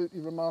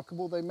absolutely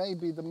remarkable. They may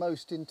be the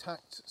most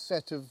intact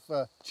set of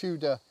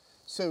Tudor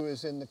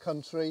sewers in the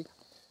country.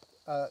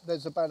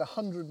 There's about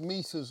 100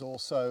 metres or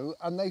so,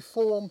 and they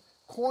form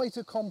quite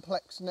a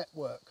complex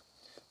network.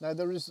 Now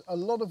there is a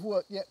lot of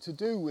work yet to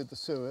do with the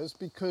sewers,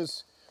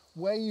 because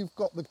where you've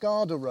got the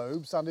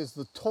garderobes, that is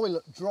the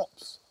toilet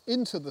drops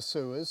into the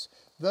sewers,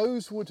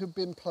 those would have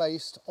been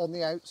placed on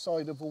the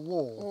outside of a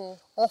wall.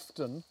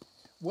 Often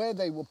where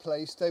they were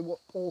placed, they were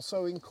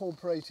also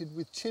incorporated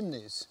with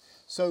chimneys.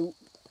 So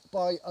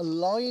by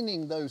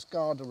aligning those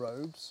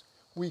garderobes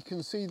we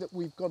can see that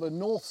we've got a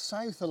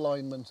north-south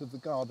alignment of the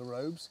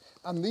garderobes,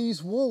 and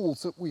these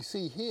walls that we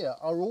see here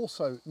are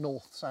also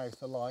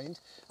north-south aligned,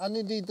 and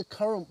indeed the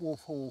current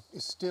Wolfhall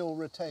is still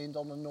retained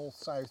on a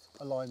north-south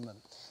alignment.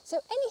 So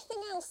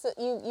anything else that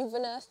you've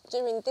unearthed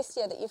during this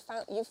year that you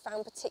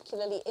found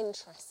particularly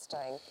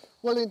interesting?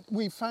 Well,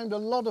 we've found a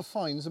lot of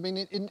finds. I mean,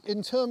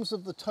 in terms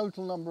of the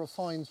total number of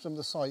finds from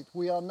the site,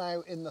 we are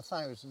now in the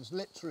thousands,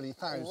 literally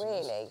thousands. Oh,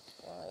 really?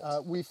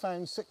 Right. We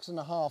found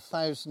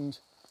 6,500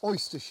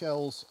 oyster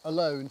shells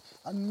alone,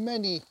 and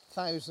many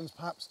thousands,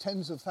 perhaps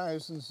tens of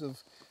thousands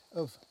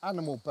of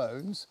animal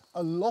bones,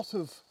 a lot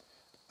of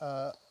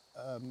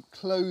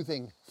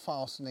clothing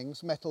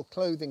fastenings, metal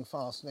clothing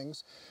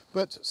fastenings.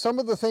 But some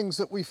of the things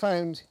that we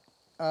found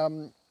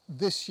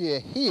this year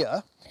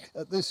here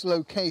at this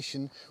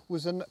location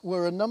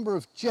were a number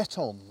of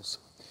jetons,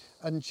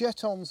 and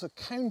jetons are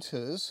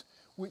counters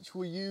which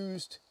were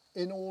used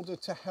in order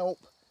to help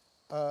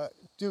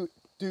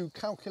do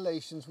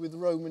calculations with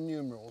Roman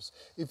numerals.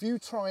 If you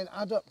try and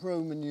add up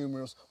Roman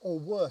numerals, or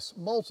worse,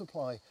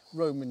 multiply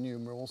Roman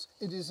numerals,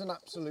 it is an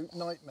absolute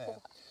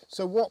nightmare.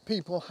 So what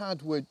people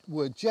had were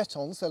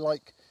jetons. They're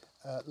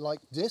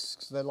like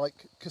discs, they're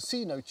like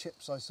casino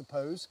chips, I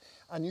suppose,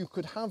 and you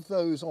could have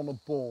those on a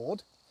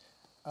board,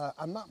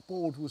 and that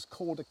board was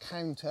called a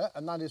counter,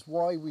 and that is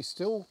why we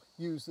still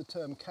use the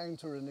term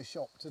counter in a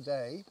shop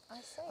today. I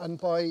see. And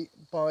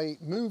by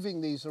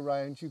moving these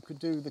around, you could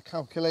do the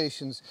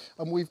calculations,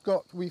 and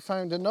we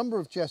found a number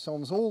of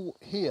jetons all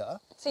here.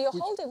 So you're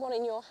holding one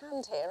in your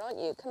hand here, aren't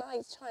you? Can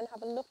I try and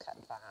have a look at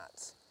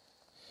that?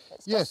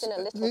 It's Yes, just in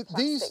a little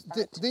these plastic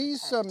bag to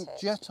these protect it.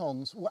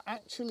 jetons were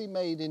actually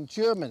made in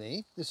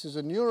Germany. This is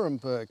a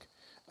Nuremberg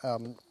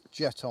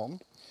jeton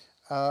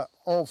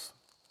of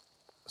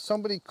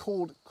somebody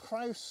called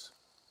Hans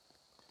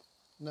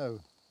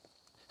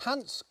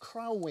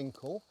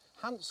Krauwinkel.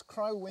 Hans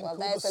Krauwinkel Well,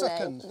 there's II. a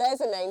name. There's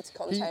a name to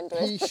contend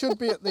with.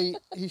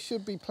 He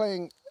should be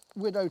playing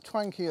Widow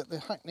Twankey at the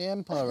Hackney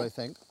Empire, I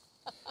think.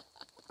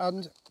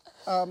 And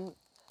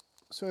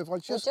so if I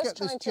just get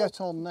this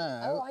jeton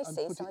now and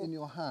put it in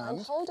your hand.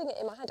 I'm holding it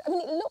in my hand. I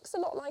mean, it looks a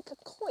lot like a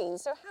coin.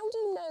 So how do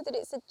you know that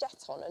it's a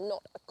jeton and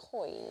not a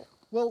coin?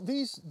 Well,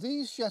 these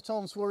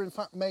jetons were in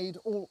fact made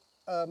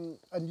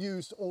and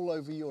used all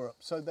over Europe,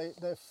 so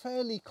they're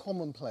fairly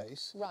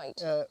commonplace,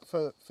 Right.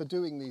 for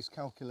doing these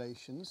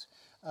calculations.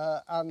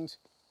 And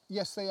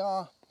yes, they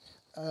are.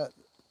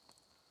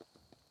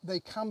 They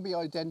can be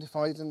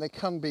identified, and they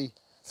can be.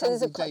 So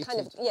there's a dated. kind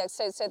of, yeah,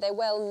 so they're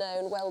well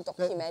known, well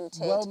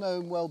documented. They're well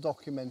known, well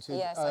documented.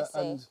 Yes, I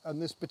see. And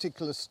this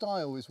particular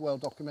style is well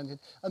documented.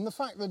 And the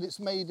fact that it's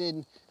made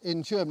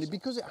in Germany,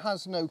 because it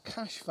has no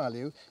cash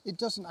value, it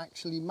doesn't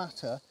actually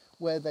matter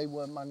where they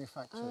were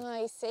manufactured.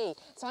 I see.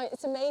 So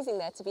it's amazing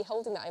there to be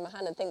holding that in my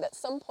hand and think that at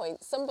some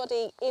point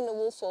somebody in a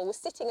Wolfhall was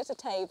sitting at a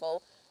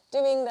table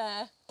doing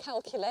their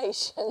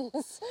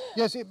calculations.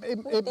 Yes, it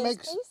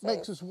pieces.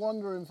 makes us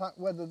wonder, in fact,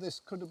 whether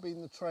this could have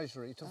been the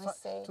treasury. To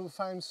have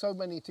found so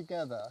many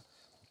together.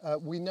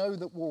 We know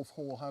that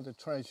Wolfhall had a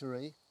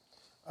treasury,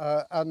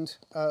 and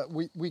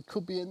we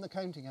could be in the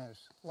counting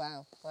house.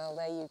 Wow, well,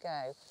 there you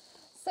go.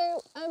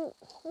 So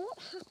what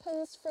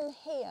happens from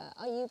here?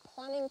 Are you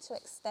planning to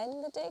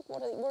extend the dig?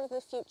 What are the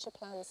future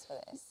plans for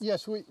this?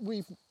 Yes,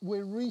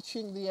 we're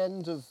reaching the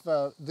end of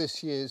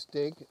this year's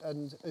dig,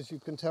 and as you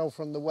can tell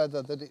from the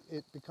weather that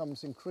it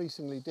becomes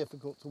increasingly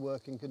difficult to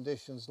work in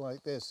conditions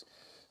like this.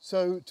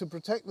 So to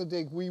protect the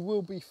dig, we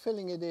will be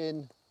filling it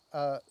in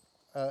at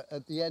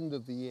the end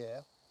of the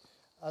year,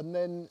 and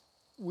then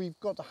we've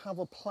got to have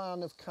a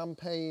plan of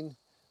campaign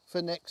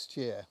for next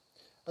year.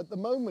 At the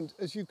moment,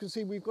 as you can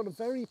see, we've got a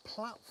very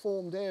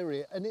platformed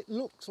area, and it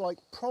looks like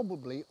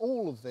probably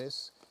all of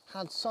this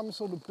had some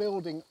sort of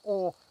building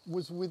or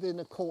was within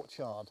a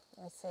courtyard.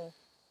 I see.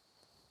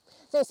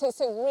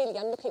 So really,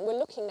 we're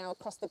looking now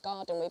across the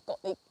garden. We've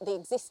got the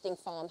existing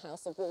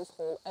farmhouse of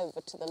Wolfhall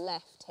over to the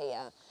left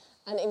here,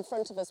 and in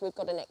front of us we've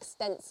got an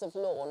extensive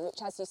lawn,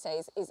 which, as you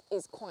say,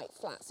 is quite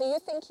flat. So you're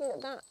thinking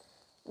that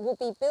will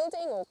be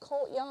building or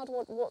courtyard?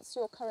 What's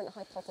your current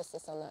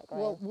hypothesis on that,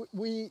 Graham? Well,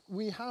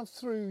 we have,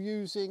 through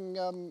using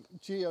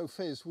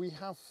geophys, we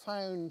have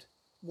found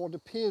what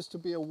appears to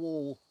be a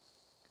wall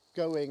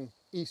going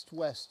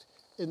east-west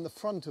in the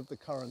front of the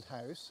current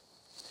house.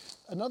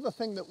 Another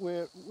thing that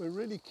we're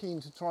really keen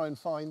to try and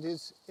find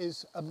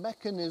is a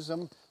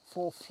mechanism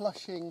for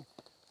flushing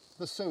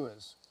the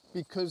sewers,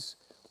 because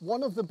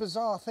one of the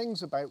bizarre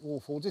things about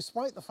Wolfhall,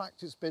 despite the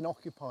fact it's been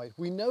occupied,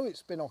 we know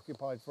it's been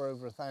occupied for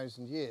over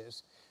 1,000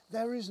 years,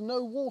 there is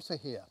no water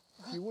here.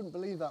 You wouldn't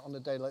believe that on a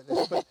day like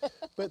this, but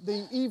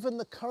even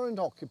the current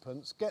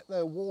occupants get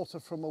their water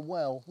from a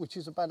well which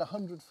is about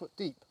 100 foot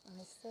deep.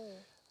 I see.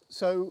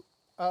 So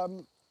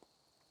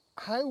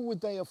how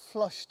would they have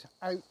flushed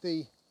out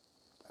the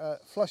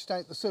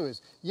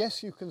sewers?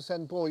 Yes, you can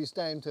send boys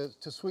down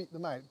to sweep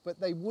them out, but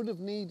they would have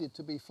needed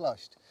to be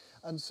flushed.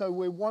 And so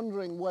we're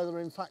wondering whether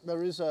in fact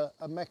there is a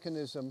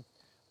mechanism,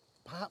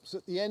 perhaps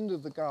at the end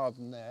of the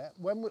garden there.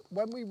 When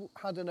we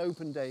had an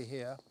open day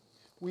here,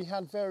 we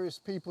had various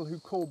people who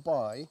called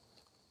by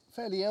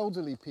fairly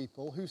elderly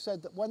people who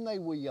said that when they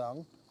were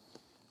young,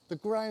 the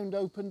ground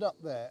opened up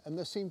there and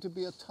there seemed to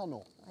be a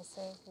tunnel. I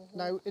see. Mm-hmm.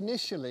 Now,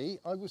 initially,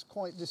 I was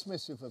quite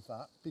dismissive of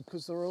that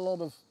because there are a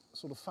lot of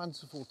sort of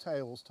fanciful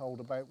tales told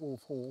about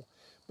Wolfhall.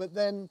 But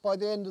then, by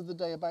the end of the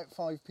day, about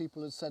 5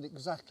 people had said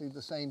exactly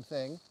the same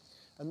thing.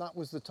 And that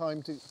was the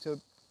time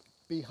to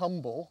be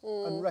humble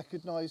and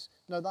recognise,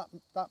 no,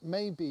 that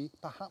may be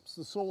perhaps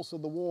the source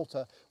of the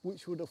water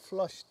which would have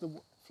flushed the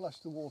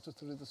water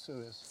through the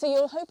sewers. So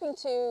you're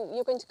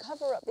going to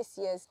cover up this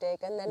year's dig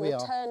and then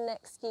return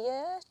next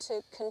year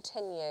to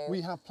continue?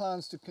 We have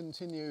plans to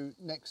continue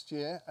next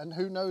year, and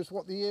who knows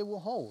what the year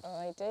will hold. Oh,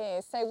 I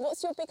do. So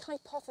what's your big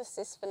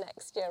hypothesis for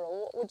next year,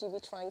 or what would you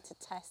be trying to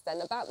test then?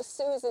 About the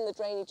sewers and the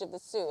drainage of the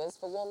sewers,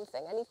 for one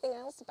thing. Anything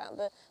else about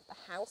the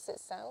house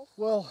itself?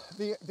 Well,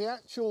 the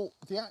actual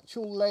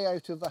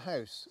layout of the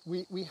house,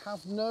 we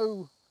have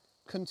no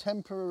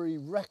contemporary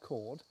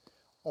record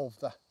of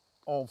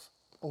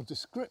or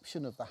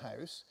description of the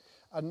house,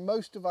 and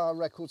most of our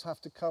records have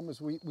to come, as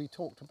we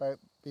talked about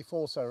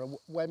before, Sarah,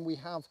 when we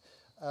have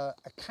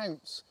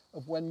accounts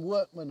of when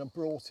workmen are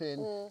brought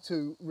in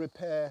to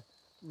repair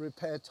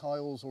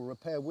tiles or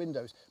repair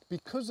windows.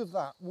 Because of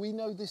that, we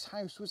know this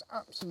house was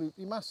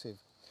absolutely massive,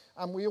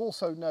 and we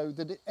also know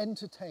that it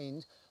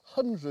entertained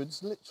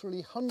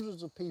literally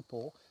hundreds of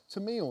people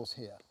to meals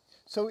here.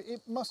 So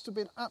it must have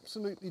been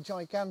absolutely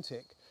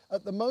gigantic.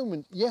 At the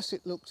moment, yes,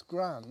 it looks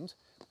grand,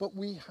 but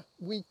we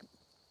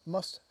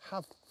must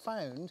have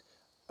found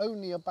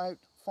only about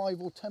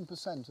 5 or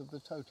 10% of the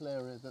total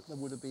area that there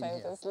would have been here.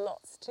 So there's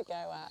lots to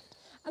go at.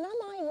 And am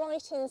I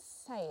right in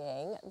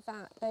saying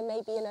that there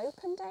may be an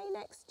open day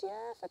next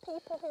year for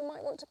people who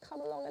might want to come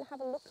along and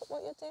have a look at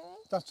what you're doing?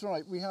 That's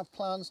right. We have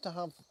plans to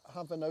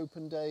have an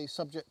open day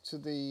subject to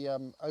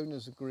the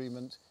owners'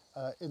 agreement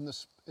in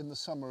the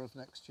summer of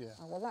next year,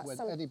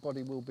 when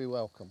anybody will be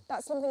welcome.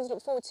 That's something to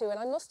look forward to. And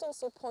I must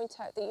also point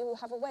out that you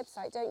have a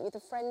website, don't you,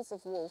 the Friends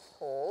of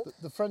Wolfhall?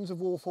 The Friends of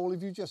Wolfhall,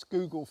 if you just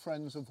Google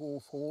Friends of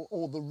Wolfhall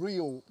or the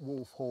real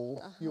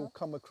Wolfhall, you'll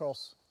come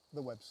across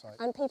the website.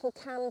 And people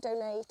can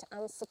donate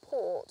and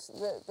support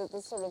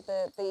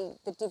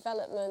the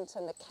development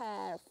and the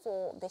care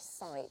for this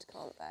site,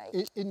 can't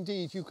they?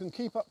 Indeed, you can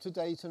keep up to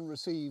date and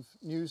receive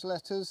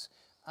newsletters,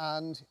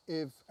 and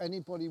if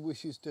anybody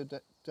wishes to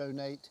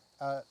donate,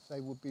 they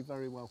would be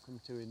very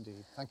welcome to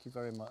indeed. Thank you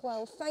very much.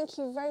 Well, thank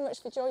you very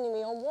much for joining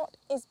me on what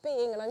is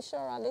being, and I'm sure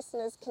our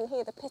listeners can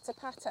hear the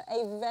pitter-patter,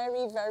 a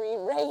very, very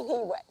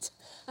rainy, wet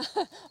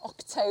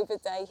October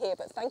day here.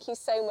 But thank you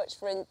so much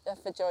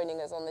for joining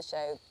us on the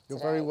show You're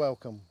today. very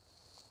welcome.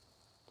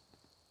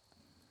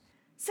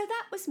 So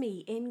that was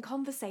me in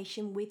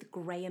conversation with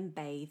Graham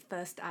Bathe,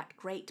 first at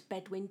Great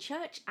Bedwin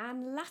Church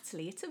and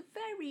latterly at a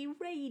very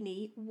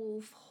rainy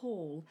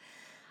Wolfhall.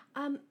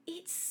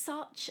 It's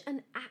such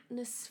an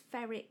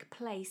atmospheric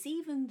place,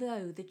 even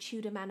though the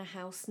Tudor Manor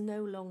House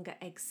no longer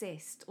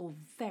exists, or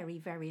very,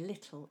 very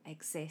little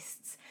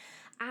exists.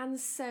 And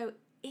so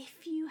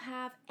if you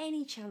have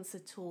any chance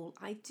at all,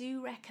 I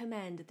do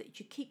recommend that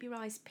you keep your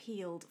eyes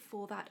peeled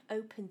for that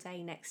open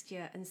day next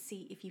year and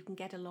see if you can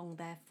get along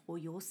there for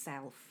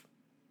yourself.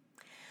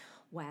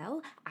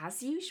 Well,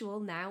 as usual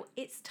now,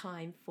 it's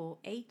time for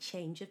a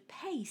change of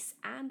pace,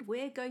 and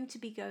we're going to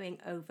be going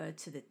over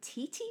to the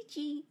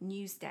TTG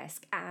news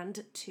desk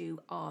and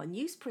to our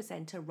news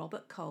presenter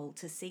Robert Cole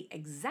to see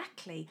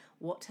exactly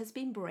what has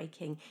been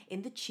breaking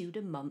in the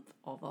Tudor month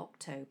of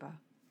October.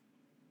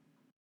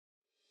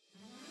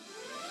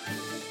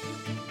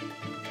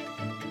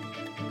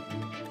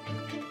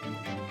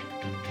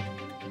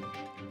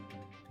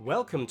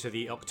 Welcome to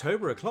the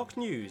October O'Clock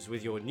News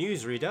with your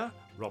newsreader,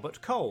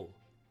 Robert Cole.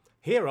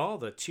 Here are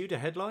the Tudor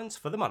headlines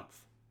for the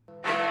month.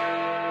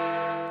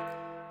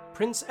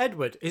 Prince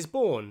Edward is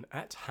born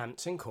at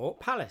Hampton Court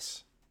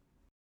Palace.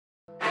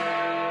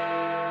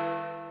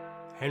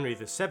 Henry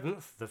VII,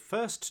 the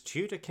first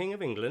Tudor King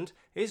of England,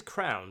 is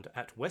crowned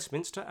at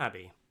Westminster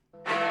Abbey.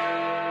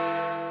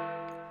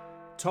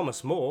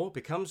 Thomas More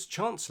becomes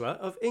Chancellor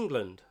of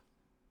England.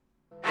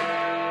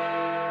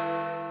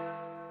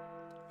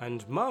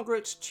 And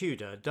Margaret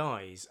Tudor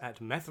dies at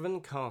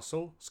Methven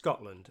Castle,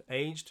 Scotland,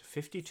 aged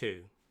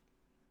 52.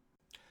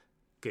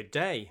 Good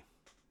day.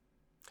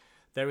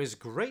 There is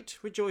great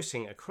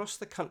rejoicing across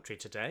the country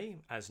today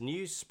as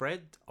news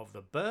spread of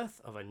the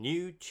birth of a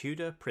new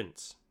Tudor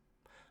prince.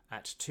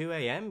 At 2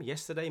 a.m.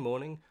 yesterday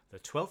morning, the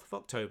 12th of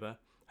October,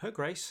 Her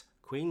Grace,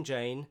 Queen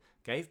Jane,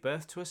 gave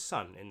birth to a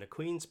son in the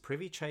Queen's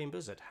privy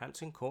chambers at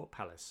Hampton Court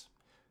Palace.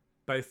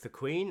 Both the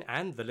Queen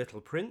and the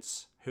little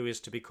prince, who is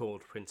to be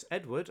called Prince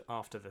Edward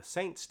after the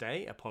saint's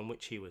day upon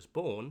which he was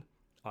born,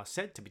 are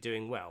said to be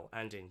doing well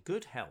and in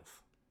good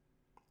health.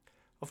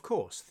 Of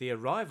course, the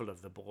arrival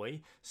of the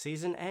boy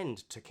sees an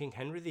end to King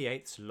Henry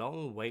VIII's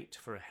long wait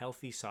for a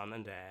healthy son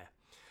and heir.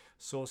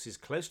 Sources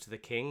close to the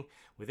king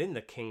within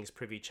the king's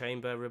privy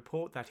chamber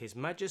report that His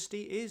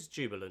Majesty is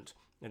jubilant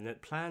and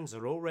that plans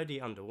are already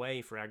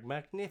underway for a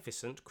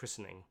magnificent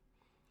christening.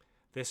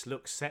 This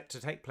looks set to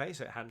take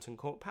place at Hampton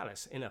Court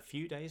Palace in a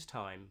few days'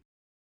 time.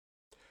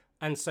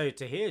 And so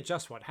to hear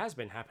just what has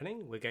been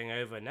happening, we're going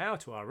over now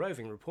to our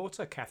roving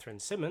reporter Catherine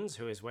Simmons,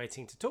 who is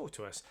waiting to talk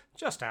to us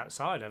just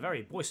outside a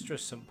very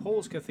boisterous St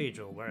Paul's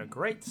Cathedral, where a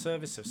great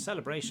service of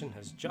celebration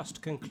has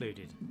just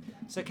concluded.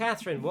 So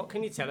Catherine, what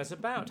can you tell us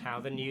about how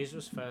the news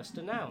was first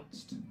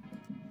announced?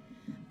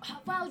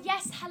 Well,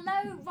 yes,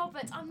 hello,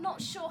 Robert. I'm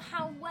not sure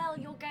how well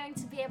you're going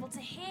to be able to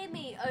hear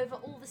me over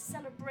all the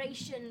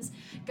celebrations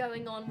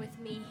going on with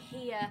me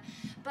here.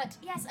 But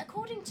yes,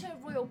 according to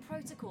royal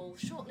protocol,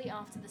 shortly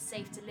after the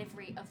safe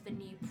delivery of the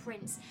new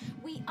prince,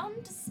 we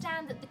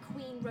understand that the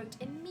Queen wrote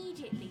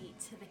immediately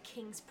to the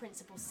King's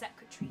Principal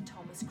Secretary,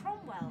 Thomas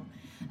Cromwell,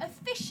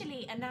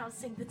 officially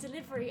announcing the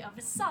delivery of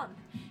a son,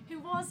 who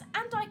was,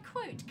 and I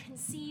quote,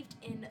 conceived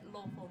in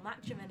lawful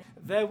matrimony.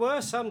 There were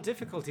some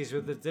difficulties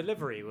with the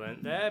delivery,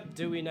 weren't there?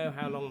 Do we know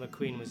how long the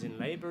Queen was in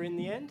labour in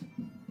the end?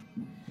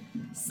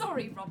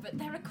 Sorry, Robert,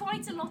 there are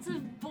quite a lot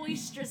of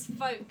boisterous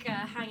folk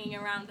hanging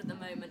around at the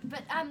moment.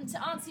 But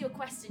to answer your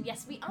question,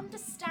 yes, we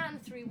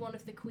understand through one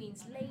of the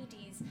Queen's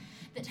ladies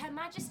that Her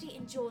Majesty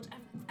endured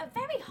a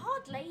very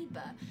hard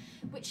labour,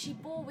 which she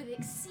bore with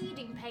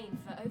exceeding pain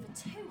for over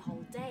 2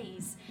 whole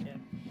days. Yeah.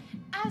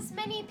 As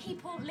many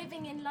people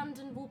living in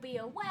London will be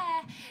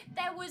aware,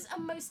 there was a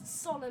most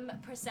solemn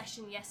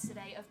procession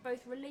yesterday of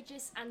both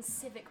religious and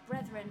civic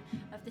brethren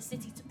of the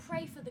city to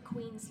pray for the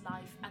Queen's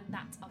life and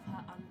that of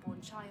her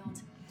unborn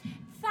child.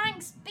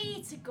 Thanks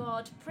be to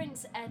God,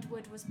 Prince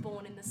Edward was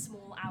born in the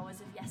small hours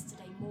of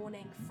yesterday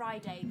morning,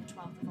 Friday, the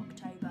 12th of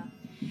October.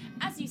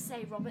 As you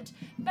say, Robert,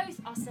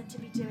 both are said to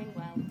be doing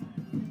well.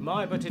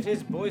 My, but it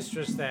is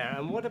boisterous there.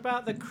 And what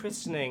about the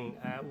christening?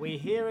 We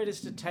hear it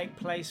is to take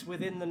place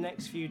within the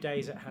next few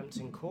days at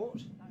Hampton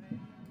Court.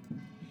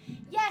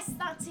 Yes,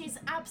 that is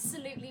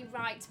absolutely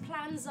right.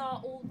 Plans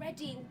are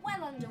already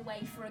well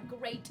underway for a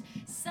great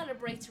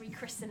celebratory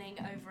christening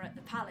over at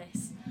the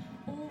palace.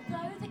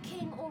 Although the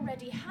King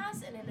already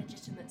has an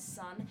illegitimate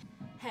son,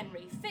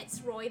 Henry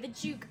Fitzroy, the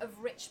Duke of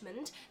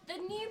Richmond, the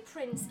new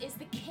prince is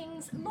the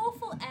King's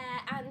lawful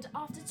heir, and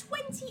after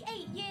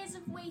 28 years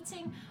of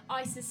waiting,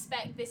 I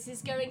suspect this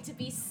is going to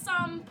be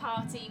some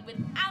party with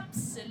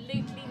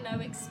absolutely no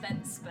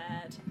expense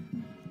spared.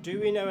 Do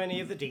we know any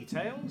of the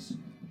details?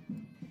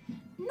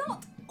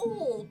 Not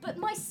all, but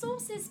my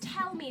sources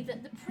tell me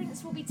that the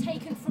prince will be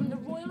taken from the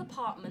royal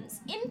apartments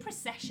in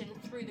procession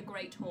through the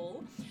Great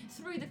Hall,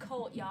 through the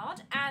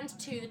courtyard, and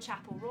to the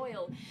Chapel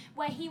Royal,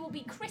 where he will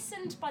be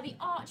christened by the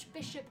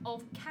Archbishop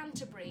of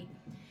Canterbury.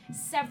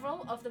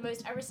 Several of the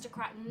most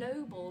aristocrat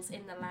nobles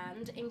in the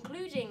land,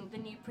 including the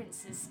new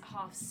prince's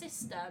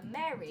half-sister,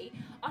 Mary,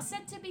 are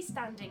said to be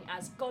standing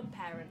as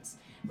godparents,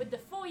 with the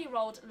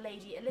 4-year-old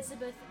Lady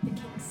Elizabeth, the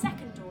king's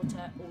second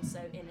daughter,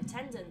 also in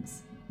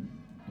attendance.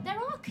 There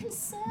are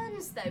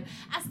concerns, though,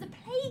 as the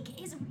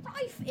plague is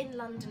rife in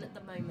London at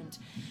the moment.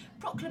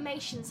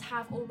 Proclamations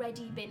have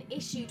already been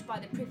issued by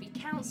the Privy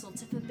Council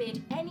to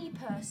forbid any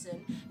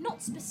person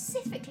not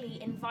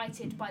specifically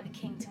invited by the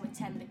King to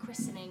attend the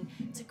christening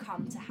to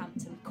come to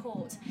Hampton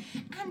Court.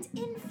 And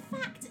in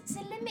fact, to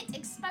limit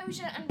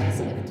exposure and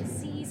risk of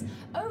disease,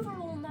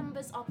 overall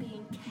numbers are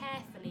being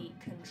carefully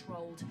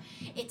controlled.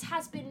 It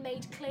has been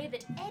made clear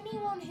that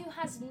anyone who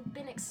has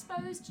been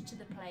exposed to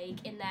the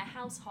plague in their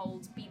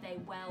households, be they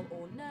well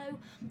or no,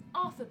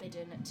 are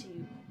forbidden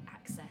to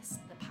access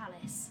the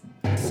palace.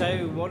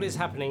 So what is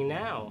happening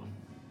now?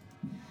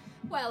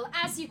 Well,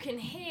 as you can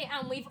hear,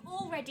 and we've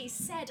already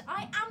said,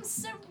 I am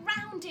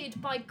surrounded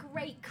by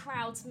great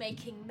crowds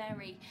making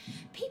merry.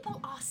 People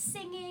are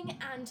singing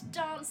and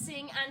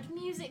dancing, and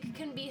music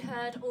can be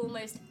heard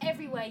almost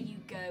everywhere you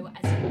go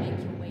as you make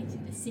your way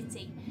through the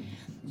city.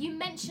 You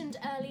mentioned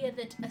earlier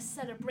that a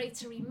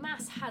celebratory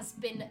mass has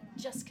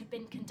just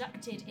been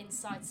conducted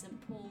inside St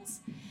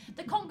Paul's.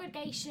 The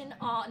congregation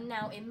are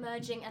now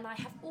emerging, and I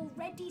have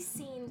already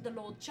seen the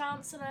Lord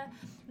Chancellor,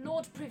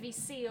 Lord Privy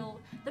Seal,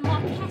 the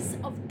Marquess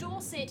of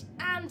Dorset,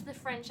 and the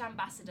French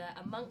ambassador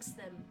amongst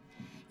them.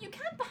 You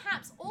can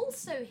perhaps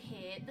also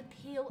hear the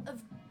peal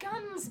of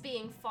guns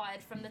being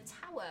fired from the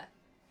tower.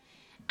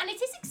 And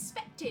it is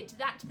expected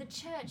that the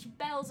church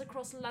bells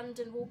across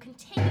London will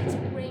continue to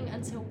ring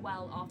until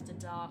well after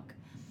dark.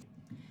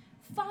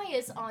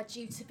 Fires are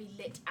due to be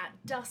lit at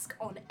dusk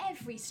on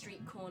every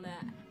street corner,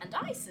 and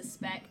I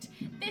suspect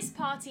this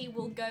party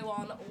will go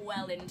on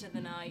well into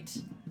the night.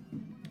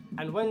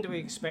 And when do we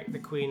expect the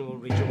Queen will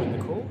rejoin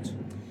the court?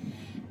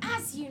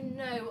 As you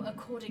know,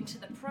 according to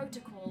the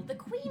protocol, the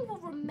Queen will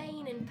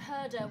remain in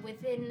purdah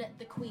within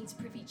the Queen's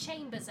Privy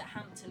Chambers at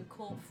Hampton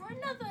Court for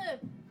another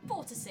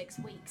 4 to 6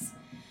 weeks.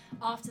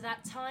 After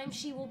that time,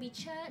 she will be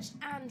churched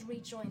and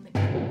rejoin the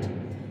court.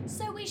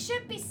 So we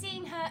should be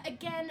seeing her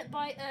again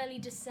by early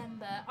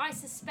December. I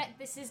suspect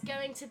this is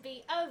going to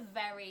be a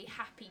very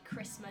happy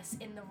Christmas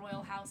in the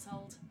royal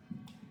household.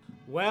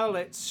 Well,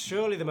 it's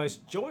surely the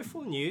most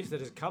joyful news that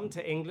has come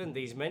to England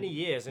these many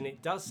years, and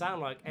it does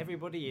sound like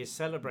everybody is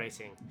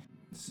celebrating.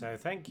 So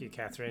thank you,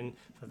 Catherine,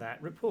 for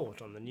that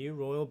report on the new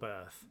royal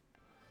birth.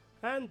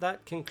 And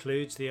that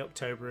concludes the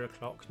October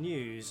O'Clock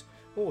news.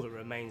 All that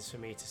remains for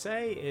me to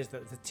say is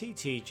that the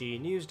TTG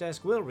News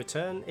Desk will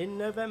return in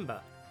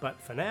November. But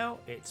for now,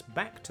 it's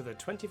back to the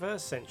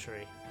 21st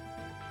century.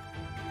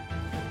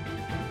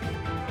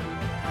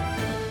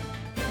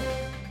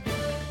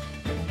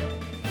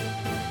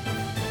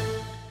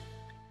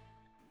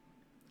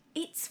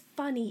 It's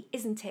funny,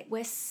 isn't it?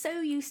 We're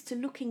so used to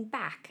looking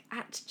back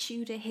at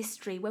Tudor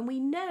history when we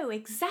know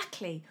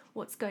exactly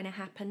what's going to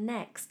happen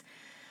next.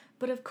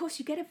 But of course,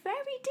 you get a very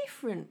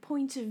different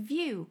point of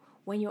view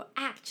when you're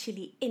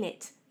actually in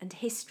it and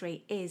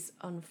history is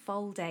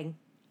unfolding.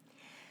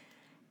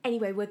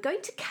 Anyway, we're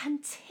going to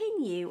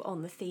continue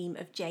on the theme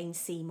of Jane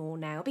Seymour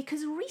now,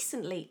 because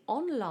recently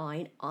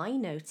online I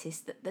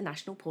noticed that the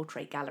National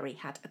Portrait Gallery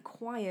had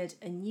acquired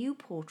a new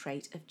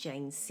portrait of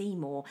Jane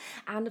Seymour,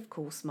 and of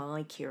course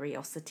my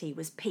curiosity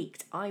was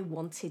piqued. I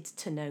wanted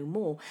to know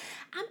more,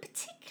 and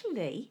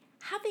particularly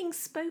having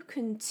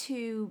spoken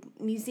to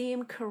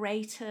museum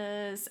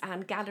curators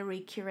and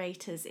gallery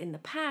curators in the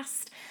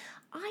past,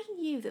 I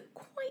knew that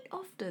quite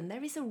often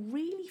there is a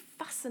really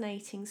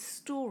fascinating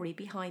story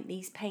behind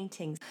these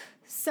paintings.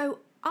 So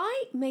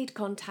I made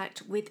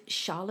contact with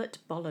Charlotte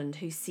Bolland,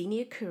 who's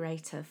senior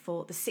curator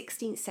for the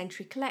 16th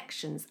century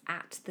collections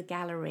at the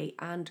gallery,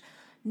 and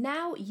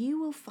now you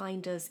will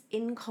find us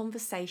in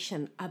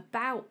conversation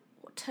about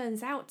what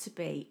turns out to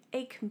be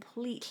a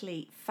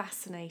completely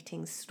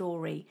fascinating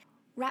story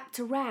wrapped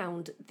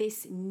around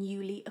this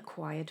newly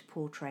acquired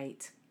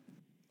portrait.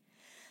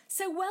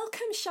 So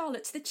welcome,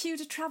 Charlotte, to the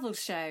Tudor Travel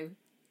Show.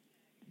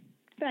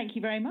 Thank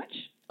you very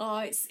much. Oh,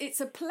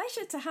 it's a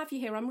pleasure to have you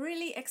here. I'm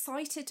really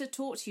excited to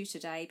talk to you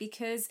today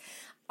because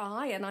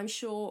I, and I'm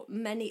sure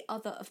many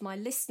other of my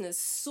listeners,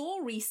 saw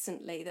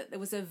recently that there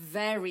was a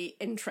very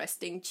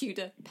interesting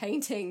Tudor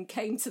painting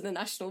came to the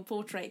National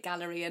Portrait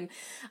Gallery, and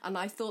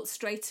I thought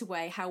straight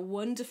away how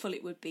wonderful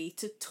it would be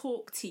to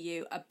talk to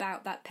you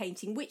about that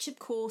painting, which of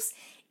course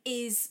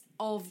is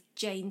of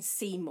Jane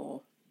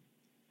Seymour.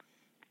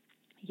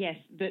 Yes,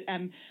 but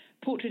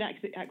portrait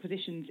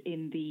acquisitions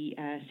in the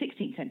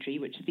 16th century,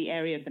 which is the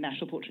area of the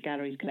National Portrait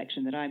Gallery's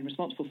collection that I'm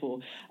responsible for,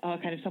 are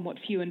kind of somewhat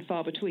few and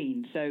far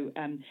between. So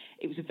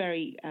it was a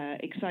very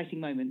exciting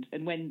moment.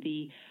 And when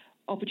the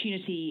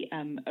opportunity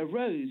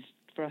arose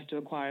for us to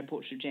acquire a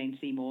portrait of Jane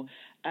Seymour,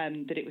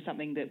 that it was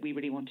something that we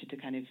really wanted to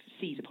kind of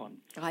seize upon.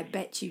 I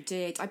bet you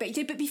did.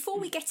 But before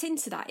we get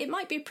into that, it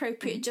might be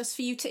appropriate just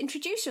for you to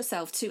introduce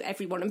yourself to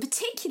everyone, and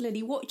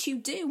particularly what you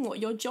do and what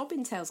your job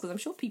entails, because I'm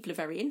sure people are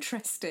very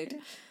interested.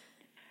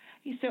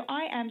 So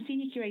I am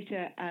senior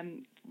curator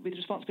with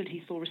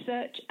responsibilities for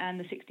research and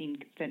the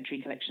 16th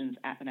century collections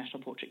at the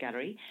National Portrait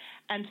Gallery.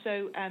 And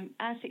so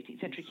as 16th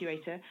century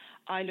curator,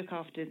 I look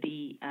after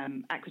the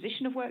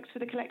acquisition of works for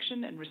the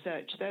collection and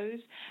research those,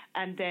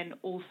 and then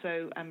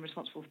also I'm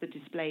responsible for the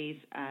displays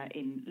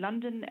in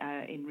London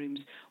in rooms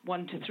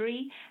 1 to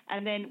 3,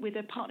 and then with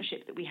a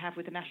partnership that we have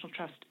with the National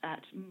Trust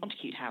at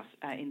Montacute House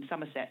in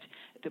Somerset,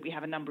 that we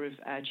have a number of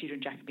Tudor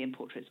and Jacobean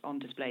portraits on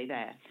display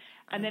there.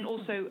 And then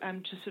also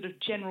just sort of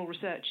general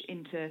research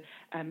into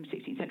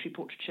 16th century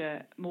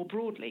portraiture more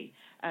broadly.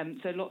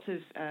 So lots of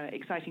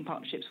exciting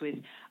partnerships with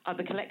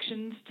other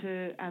collections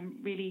to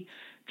really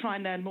try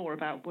and learn more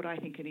about what I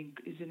think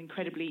is an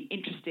incredibly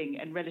interesting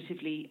and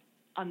relatively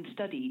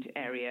unstudied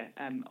area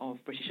of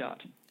British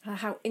art.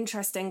 How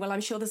interesting. Well,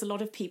 I'm sure there's a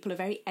lot of people who are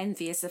very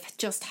envious of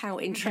just how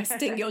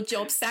interesting your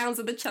job sounds,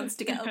 and the chance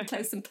to get up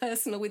close and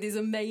personal with these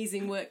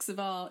amazing works of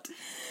art.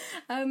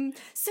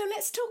 So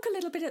let's talk a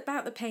little bit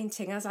about the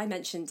painting. As I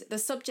mentioned, the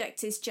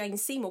subject is Jane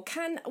Seymour.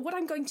 What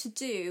I'm going to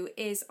do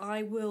is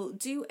I will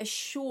do a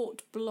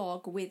short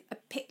blog with a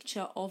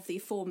picture of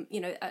the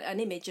an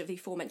image of the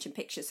aforementioned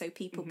picture, so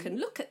people can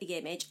look at the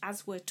image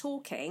as we're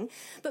talking.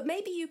 But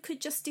maybe you could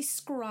just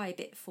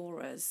describe it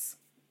for us.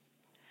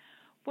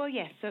 Well,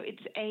 yes. So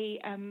it's a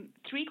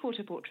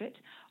three-quarter portrait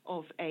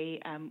of a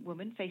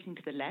woman facing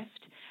to the left,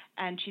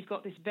 and she's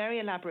got this very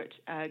elaborate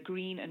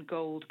green and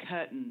gold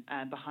curtain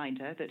behind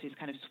her that is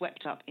kind of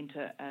swept up into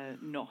a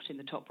knot in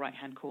the top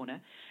right-hand corner,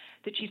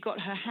 that she's got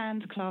her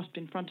hands clasped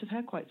in front of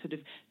her quite sort of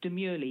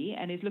demurely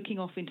and is looking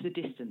off into the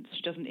distance.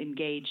 She doesn't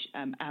engage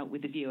out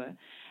with the viewer.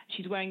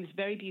 She's wearing this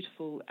very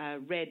beautiful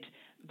red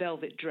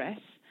velvet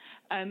dress,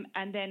 and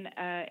then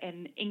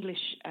an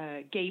English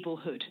gable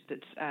hood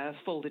that's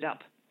folded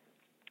up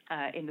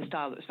in the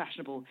style that was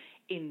fashionable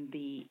in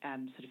the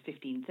sort of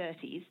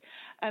 1530s.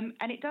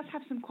 And it does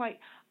have some quite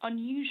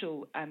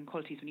unusual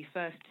qualities when you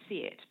first see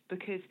it,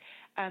 because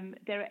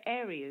there are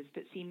areas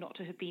that seem not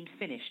to have been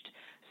finished.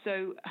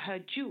 So her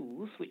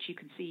jewels, which you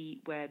can see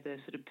where the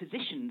sort of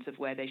positions of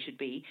where they should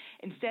be,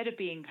 instead of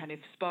being kind of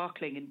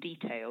sparkling and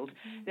detailed,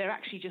 they're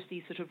actually just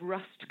these sort of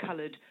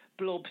rust-coloured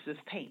blobs of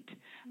paint,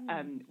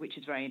 which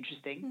is very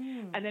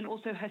interesting. And then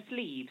also her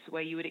sleeves,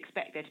 where you would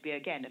expect there to be,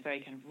 again, a very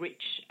kind of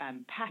rich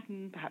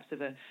pattern, perhaps of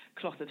a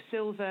cloth of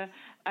silver,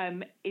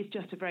 is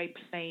just a very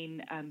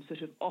plain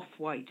sort of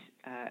off-white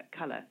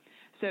colour.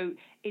 So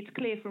it's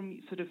clear from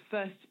sort of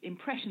first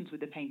impressions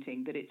with the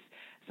painting that it's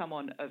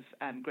someone of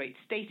great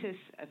status,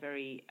 a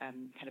very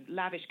kind of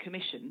lavish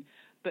commission,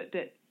 but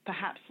that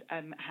perhaps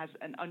has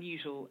an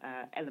unusual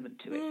element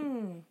to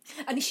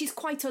it. And she's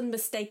quite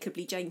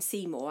unmistakably Jane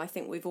Seymour. I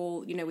think we've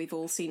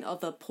all seen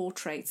other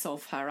portraits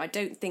of her. I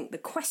don't think the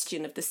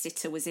question of the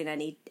sitter was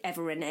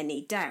ever in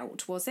any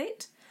doubt, was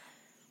it?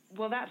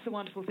 Well, that's the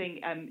wonderful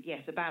thing,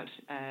 yes, about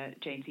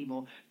Jane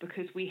Seymour,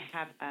 because we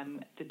have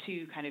the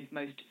two kind of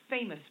most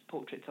famous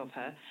portraits of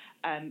her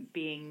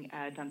being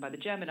done by the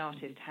German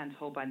artist Hans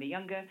Holbein the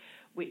Younger,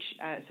 which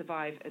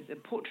survive as a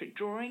portrait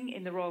drawing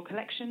in the Royal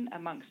Collection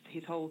amongst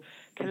his whole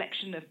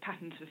collection of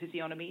patterns for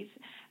physiognomies,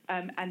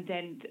 and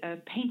then a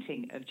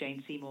painting of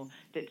Jane Seymour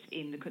that's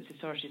in the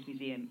Kunsthistorisches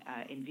Museum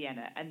in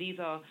Vienna. And these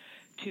are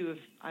two of,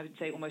 I would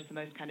say, almost the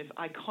most kind of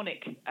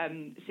iconic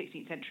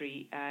 16th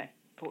century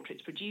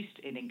portraits produced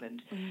in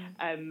England.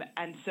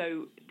 And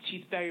so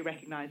she's very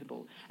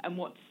recognisable. And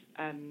what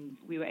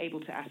we were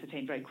able to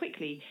ascertain very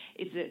quickly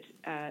is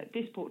that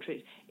this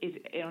portrait is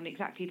on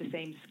exactly the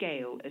same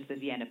scale as the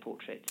Vienna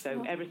portrait.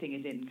 So everything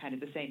is in kind of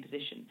the same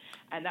position.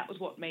 And that was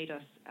what made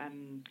us,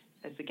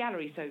 as the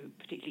gallery, so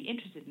particularly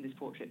interested in this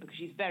portrait, because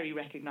she's very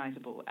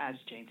recognisable as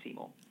Jane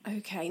Seymour.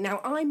 Okay,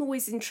 now I'm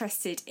always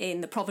interested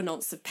in the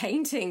provenance of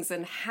paintings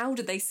and how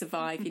do they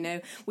survive. You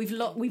know, we've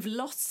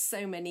lost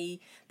so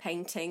many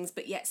paintings,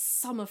 but yet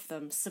some of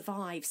them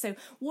survive. So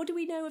what do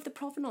we know of the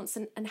provenance,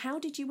 and how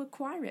did you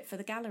acquire it for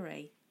the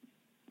gallery?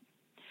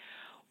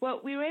 Well,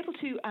 we were able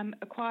to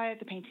acquire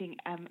the painting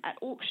at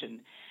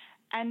auction.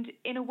 And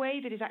in a way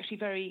that is actually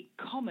very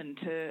common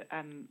to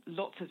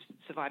lots of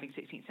surviving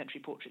 16th century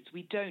portraits,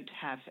 we don't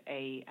have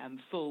a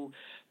full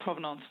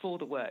provenance for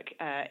the work.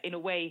 In a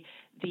way,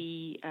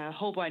 the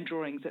Holbein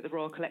drawings at the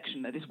Royal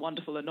Collection are this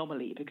wonderful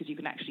anomaly because you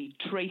can actually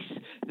trace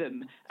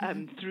them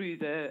through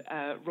the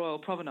Royal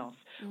provenance.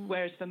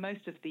 Whereas for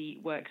most of the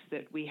works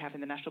that we have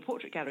in the National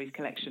Portrait Gallery's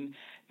collection,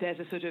 there's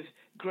a sort of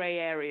grey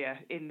area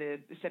in the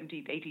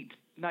 17th, 18th,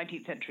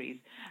 19th centuries.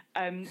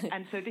 And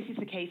so this is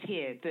the case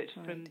here, that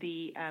from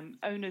the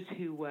owners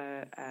who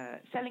were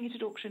selling it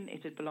at auction,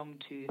 it had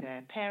belonged to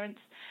their parents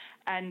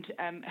and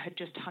had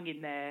just hung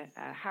in their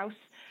house,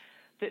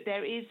 that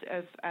there is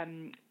of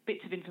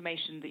bits of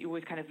information that you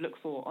always kind of look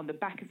for on the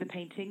back of the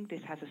painting.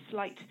 This has a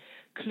slight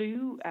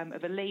clue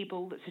of a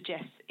label that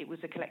suggests it was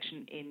a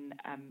collection in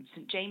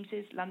St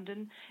James's,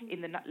 London,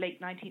 in the late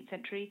 19th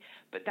century,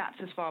 but that's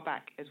as far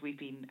back as we've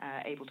been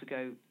able to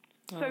go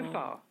so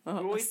far. We'll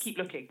always keep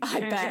looking.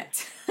 I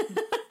bet.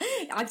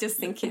 I just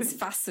think it's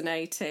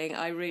fascinating.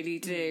 I really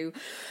do.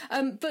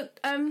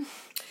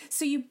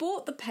 So you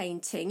bought the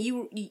painting.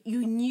 You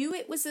knew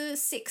it was a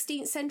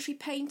 16th century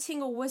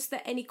painting, or was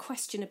there any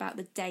question about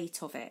the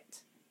date of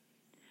it?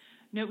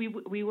 No,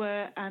 we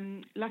were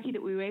lucky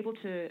that we were able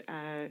to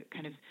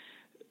kind of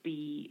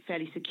be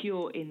fairly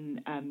secure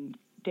in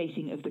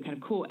dating of the kind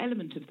of core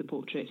element of the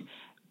portrait,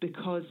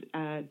 because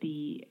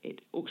the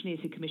auctioneers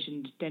had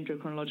commissioned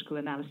dendrochronological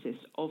analysis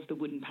of the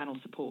wooden panel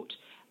support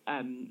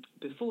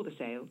before the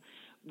sale,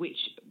 which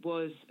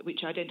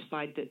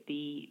identified that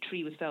the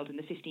tree was felled in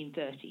the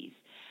 1530s.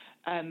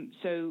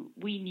 So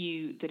we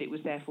knew that it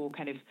was therefore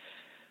kind of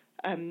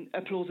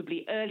a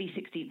plausibly early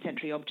 16th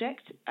century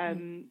object,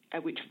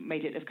 which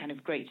made it of kind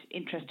of great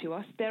interest to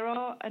us. There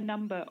are a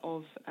number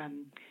of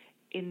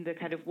in the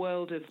kind of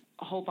world of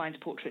Holbein's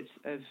portraits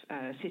of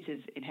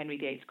sitters in Henry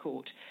VIII's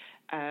court,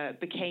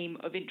 became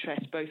of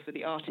interest both for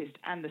the artist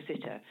and the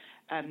sitter,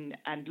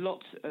 and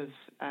lots of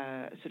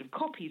sort of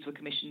copies were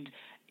commissioned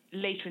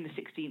later in the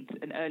 16th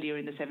and earlier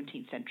in the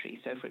 17th century.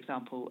 So, for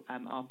example,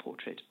 our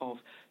portrait of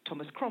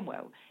Thomas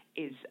Cromwell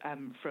is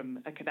from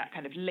that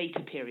kind of later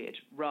period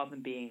rather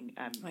than being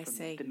from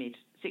the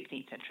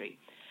mid-16th century.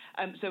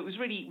 So it was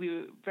really, we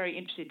were very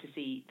interested to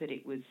see that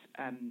it was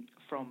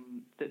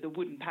from the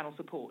wooden panel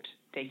support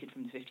dated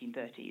from the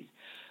 1530s.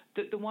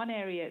 The one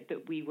area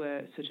that we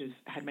were sort of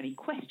had many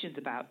questions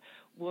about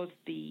was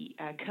the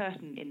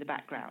curtain in the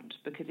background,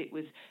 because it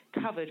was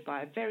covered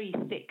by a very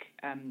thick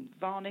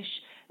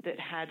varnish that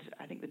had,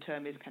 I think the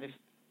term is kind of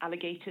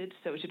alligated,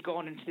 so it had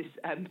gone into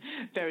this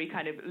very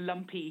kind of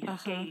lumpy,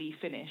 scaly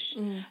finish.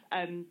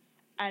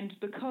 And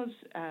because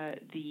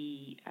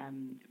the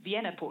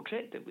Vienna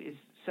portrait that is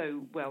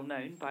so well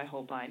known by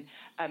Holbein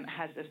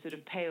has a sort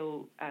of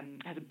pale,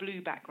 has a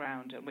blue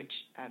background on which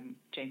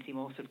Jane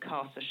Seymour sort of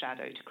casts a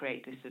shadow to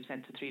create this sort of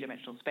sense of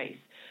three-dimensional space,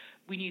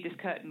 we knew this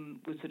curtain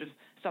was sort of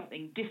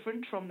something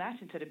different from that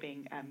instead of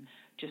being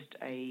just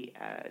a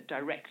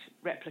direct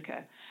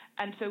replica,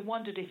 and so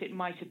wondered if it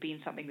might have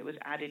been something that was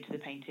added to the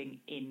painting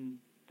in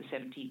the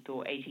 17th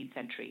or 18th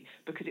century,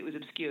 because it was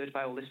obscured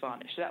by all this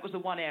varnish. So that was the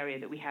one area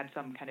that we had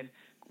some kind of,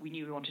 we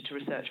knew we wanted to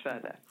research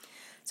further.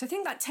 So I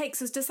think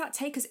does that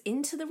take us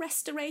into the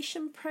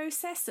restoration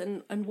process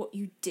and what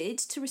you did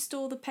to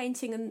restore the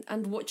painting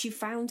and what you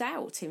found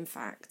out, in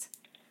fact?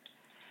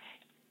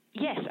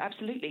 Yes,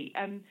 absolutely.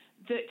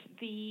 That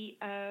the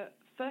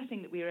first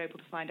thing that we were able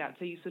to find out,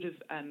 so you sort of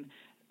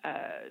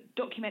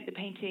document the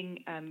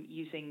painting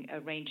using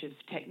a range of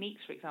techniques,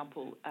 for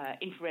example,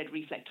 infrared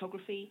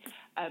reflectography,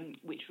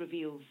 which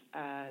reveals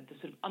the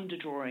sort of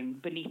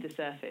underdrawing beneath the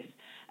surface.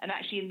 And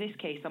actually, in this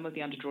case, some of the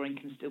underdrawing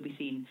can still be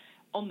seen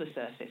on the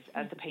surface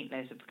as the paint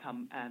layers have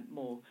become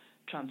more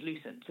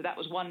translucent. So that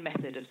was one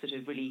method of sort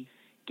of really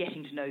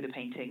getting to know the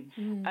painting.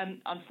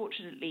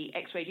 Unfortunately,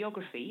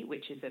 X-radiography,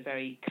 which is a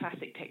very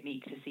classic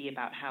technique to see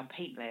about how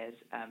paint layers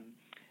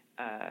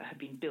have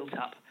been built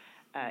up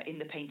in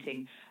the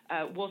painting,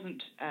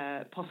 wasn't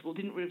possible,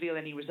 didn't reveal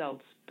any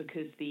results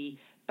because the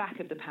back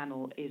of the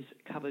panel is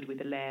covered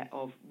with a layer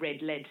of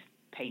red lead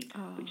paint,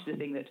 which is the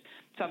thing that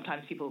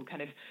sometimes people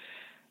kind of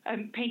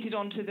painted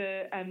onto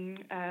the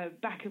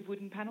back of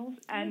wooden panels,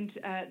 and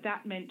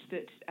that meant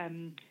that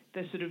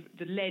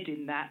the lead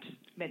in that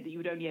meant that you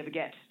would only ever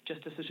get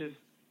just a sort of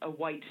a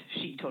white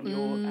sheet on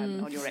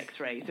your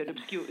X-ray, so it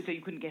obscure, so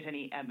you couldn't get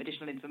any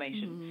additional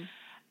information.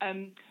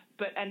 And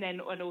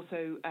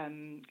also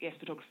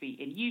photography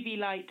in UV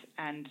light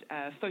and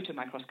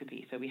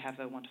photomicroscopy. So we have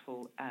a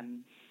wonderful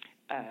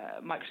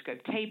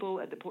microscope table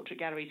at the portrait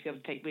gallery to be able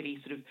to take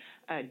really sort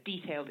of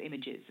detailed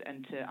images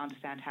and to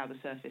understand how the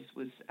surface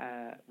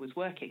was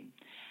working.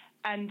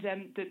 And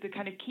the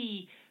kind of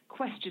key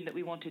question that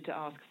we wanted to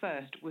ask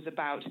first was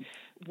about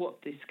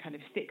what this kind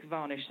of thick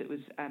varnish that was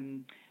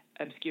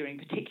obscuring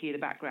particularly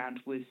the background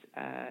was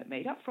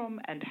made up from,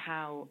 and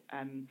how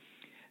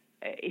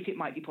if it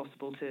might be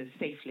possible to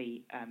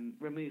safely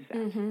remove that.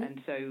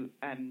 And so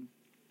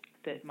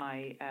that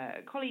my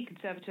colleague,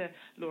 conservator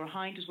Laura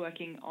Hind, was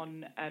working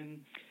on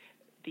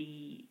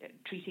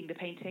treating the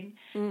painting,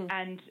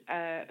 and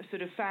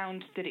sort of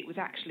found that it was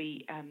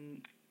actually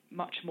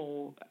much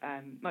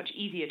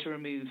easier to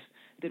remove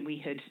than we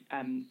had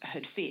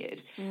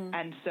feared,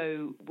 and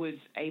so was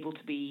able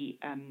to be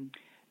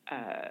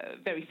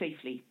very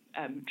safely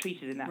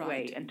treated in that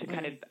way, and to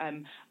kind of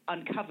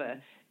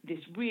uncover this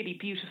really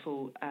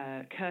beautiful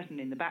curtain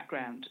in the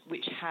background,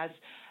 which has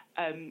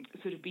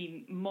sort of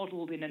been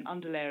modelled in an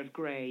underlayer of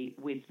grey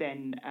with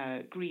then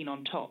green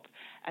on top,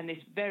 and this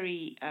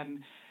very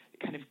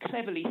kind of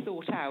cleverly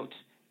thought out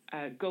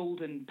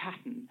golden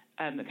pattern,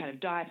 a kind of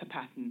diaper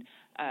pattern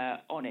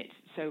on it.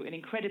 So an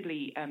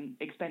incredibly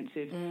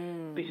expensive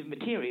bit of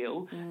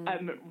material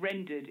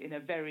rendered in a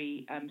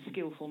very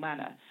skillful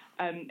manner,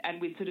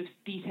 and with sort of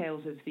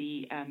details of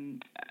the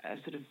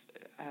sort of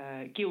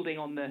gilding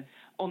on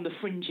the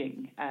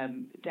fringing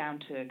down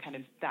to kind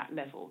of that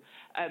level.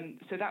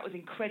 So that was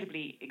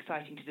incredibly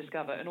exciting to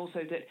discover, and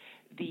also that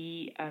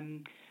the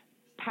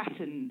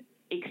pattern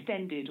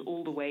extended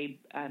all the way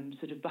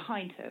sort of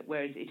behind her,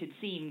 whereas it had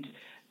seemed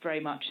very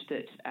much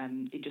that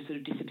it just sort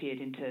of disappeared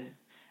into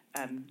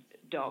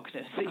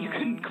darkness, that you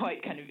couldn't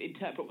quite kind of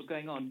interpret what was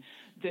going on,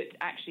 that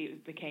actually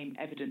it became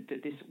evident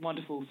that this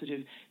wonderful sort of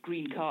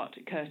green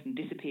curtain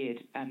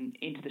disappeared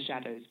into the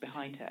shadows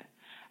behind her.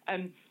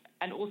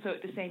 And also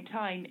at the same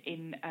time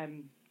in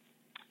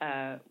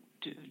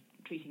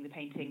treating the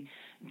painting,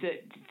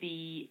 that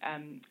the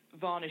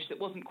varnish that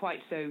wasn't quite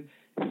so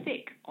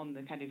thick on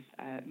the kind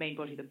of main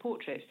body of the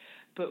portrait,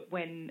 but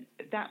when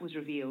that was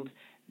revealed,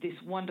 this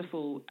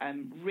wonderful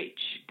rich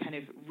kind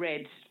of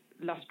red,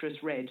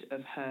 lustrous red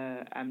of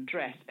her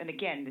dress, and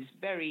again this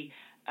very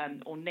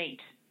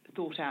ornate,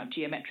 thought-out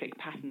geometric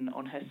pattern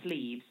on her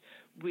sleeves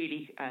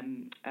really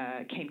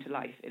came to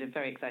life in a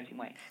very exciting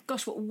way.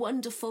 Gosh, what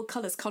wonderful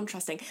colours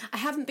contrasting. I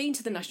haven't been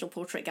to the National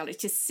Portrait Gallery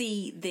to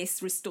see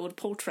this restored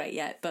portrait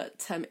yet,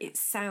 but it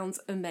sounds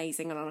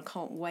amazing and I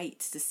can't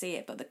wait to see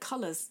it. But the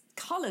colours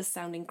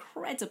sound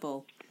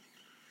incredible.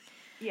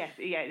 Yes,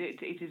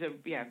 it is a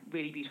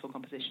really beautiful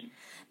composition.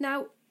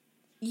 Now,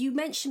 you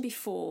mentioned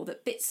before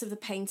that bits of the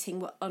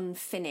painting were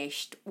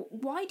unfinished.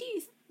 Why do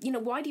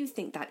you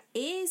think that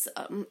is?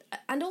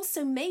 And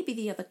also maybe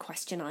the other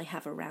question I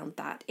have around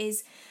that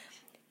is,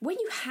 when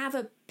you have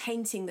a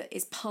painting that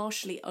is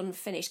partially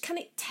unfinished, can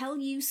it tell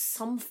you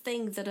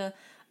something that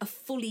a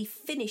fully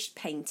finished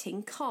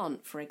painting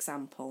can't, for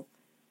example?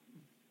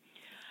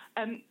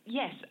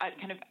 Yes,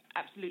 kind of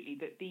absolutely.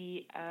 That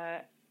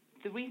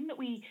the reason that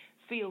we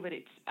feel that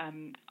it's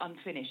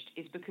unfinished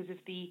is because of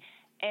the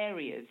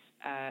areas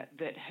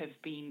that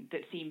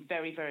seem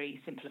very,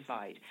 very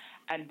simplified,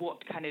 and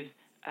what kind of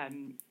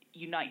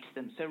unites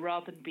them. So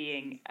rather than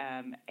being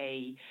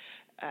a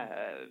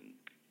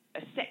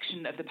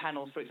section of the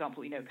panels, for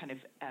example, kind of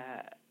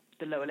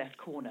the lower left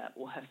corner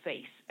or her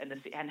face, and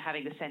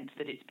having the sense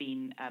that it's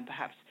been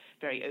perhaps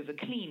very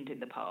over-cleaned in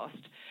the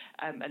past,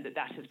 and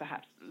that has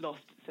perhaps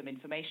lost some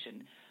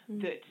information,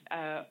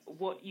 that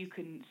what you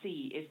can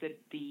see is that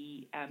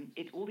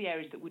it's all the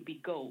areas that would be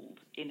gold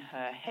in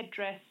her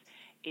headdress,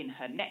 in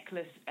her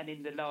necklace, and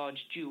in the large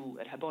jewel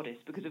at her bodice,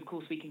 because of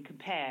course we can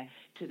compare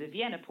to the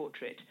Vienna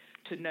portrait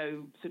to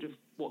know sort of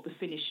what the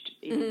finished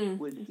image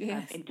was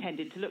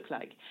intended to look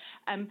like.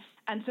 And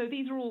so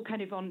these are all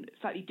kind of on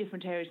slightly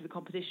different areas of the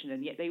composition,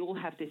 and yet they all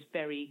have this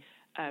very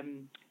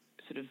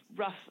sort of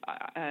rough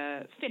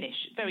finish,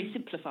 very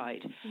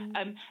simplified.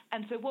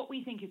 And so what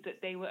we think is that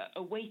they were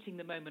awaiting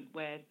the moment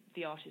where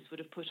the artist would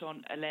have put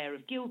on a layer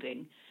of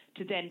gilding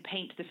to then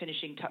paint the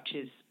finishing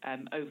touches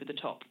over the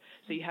top.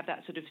 So you have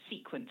that sort of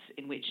sequence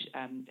in which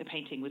a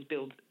painting was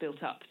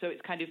built up. So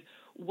it's kind of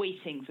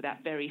waiting for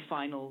that very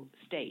final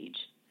stage.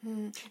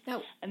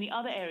 Now, and the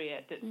other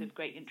area that's of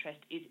great interest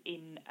is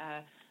in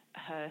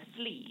her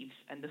sleeves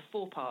and the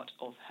forepart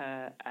of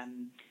her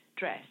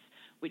dress,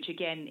 which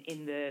again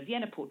in the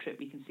Vienna portrait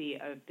we can see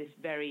of this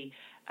very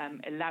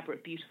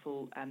elaborate,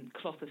 beautiful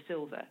cloth of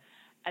silver,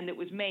 and it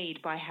was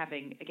made by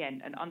having,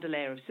 again, an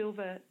underlayer of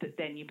silver that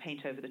then you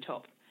paint over the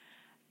top.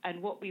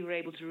 And what we were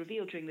able to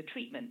reveal during the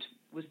treatment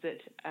was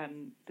that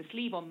the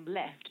sleeve on the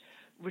left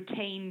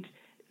retained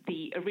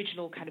the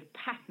original kind of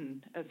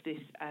pattern of this,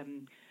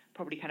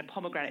 probably kind of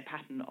pomegranate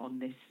pattern on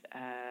this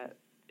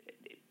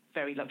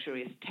very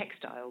luxurious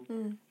textile,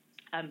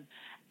 and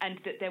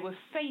that there were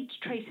faint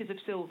traces of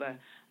silver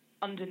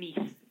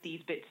underneath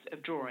these bits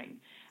of drawing.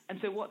 And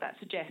so what that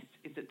suggests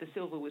is that the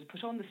silver was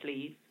put on the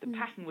sleeve, the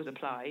pattern was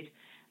applied,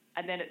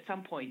 and then at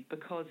some point,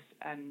 because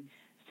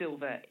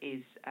silver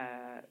is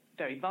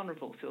very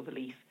vulnerable, silver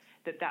leaf,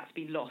 that's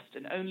been lost,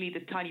 and only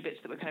the tiny bits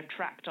that were kind of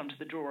trapped onto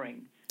the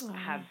drawing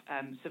have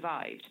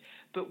survived.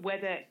 But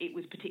whether it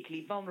was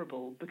particularly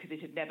vulnerable because it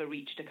had never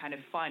reached a kind of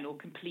final,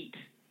 complete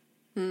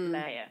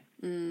layer.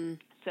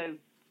 So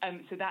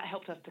that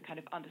helped us to kind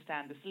of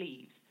understand the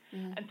sleeves.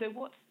 And so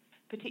what's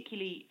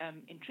particularly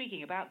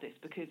intriguing about this,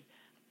 because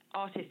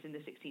artists in the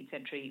 16th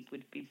century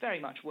would be very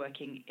much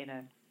working in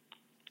a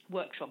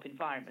workshop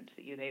environment,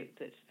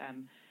 that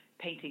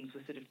paintings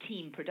were sort of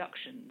team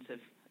productions of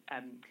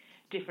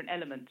different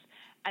elements,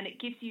 and it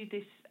gives you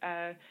this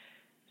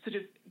sort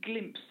of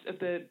glimpse of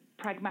the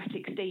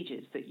pragmatic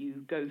stages that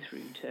you go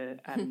through to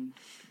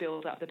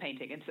build up the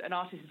painting. And so an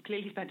artist has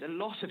clearly spent a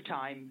lot of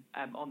time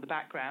on the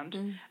background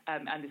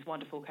and this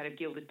wonderful kind of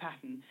gilded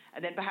pattern,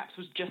 and then perhaps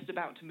was just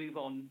about to move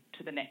on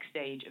to the next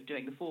stage of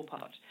doing the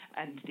forepart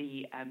and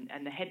the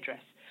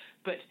headdress.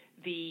 But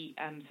the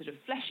sort of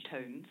flesh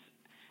tones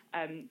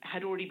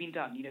had already been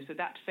done, so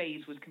that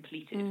phase was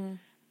completed,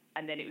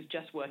 and then it was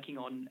just working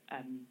on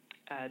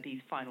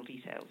these final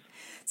details.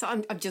 So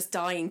I'm just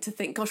dying to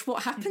think, gosh,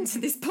 what happened to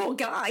this poor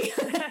guy?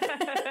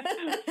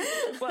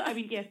 Well, I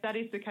mean, yes, that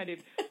is the kind of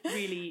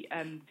really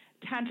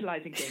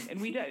tantalising thing.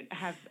 And we don't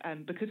have,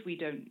 because we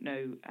don't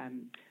know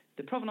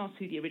the provenance,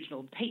 who the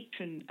original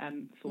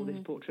patron for this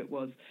portrait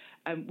was,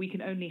 we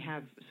can only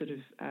have sort of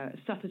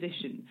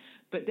supposition.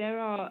 But there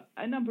are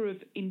a number of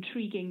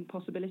intriguing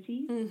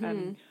possibilities,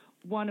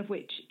 one of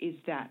which is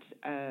that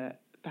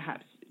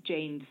perhaps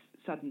Jane's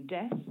sudden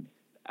death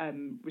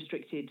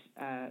restricted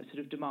sort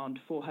of demand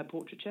for her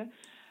portraiture.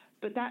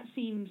 But that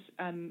seems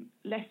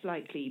less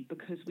likely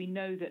because we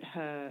know that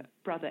her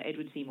brother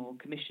Edward Seymour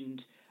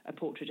commissioned a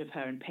portrait of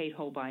her and paid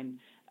Holbein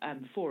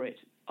for it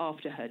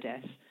after her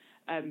death.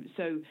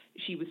 So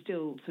she was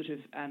still sort of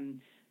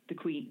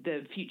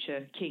the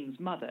future king's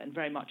mother, and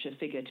very much a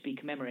figure to be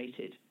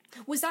commemorated.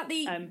 Was that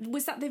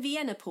the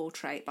Vienna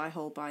portrait by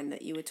Holbein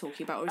that you were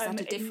talking about, or is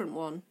that a different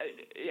one?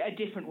 A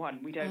different one.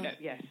 We don't know.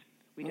 Yes,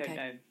 we don't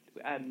know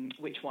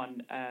which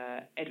one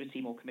Edward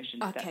Seymour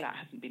commissioned. Okay. That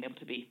hasn't been able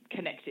to be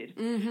connected.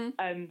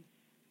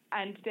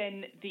 And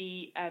then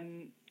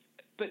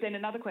but then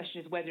another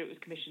question is whether it was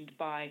commissioned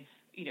by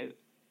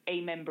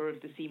a member of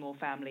the Seymour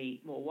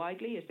family more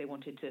widely, as they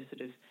wanted to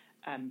sort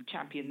of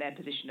champion their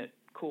position at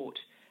court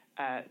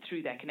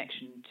through their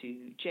connection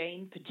to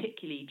Jane,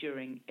 particularly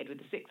during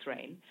Edward VI's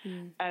reign.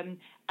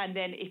 And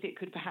then if it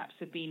could perhaps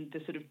have been the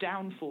sort of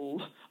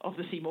downfall of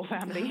the Seymour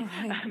family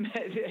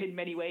in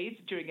many ways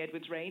during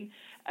Edward's reign,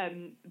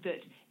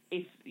 that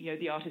if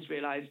the artist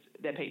realised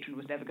their patron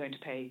was never going to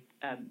pay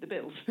the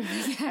bills,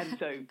 and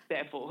so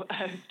therefore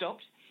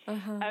stopped.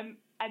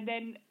 And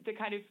then the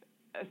kind of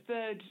a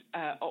third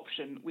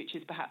option, which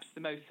is perhaps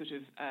the most sort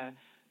of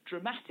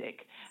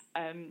dramatic,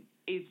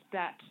 is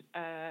that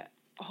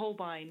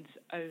Holbein's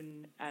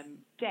own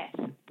death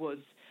was,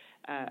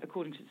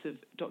 according to sort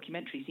of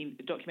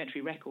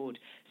documentary record,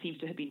 seems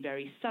to have been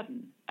very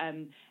sudden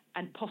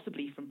and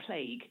possibly from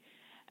plague.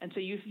 And so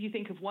you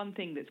think of one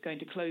thing that's going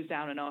to close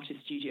down an artist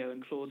studio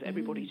and cause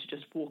everybody to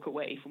just walk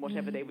away from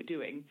whatever they were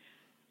doing.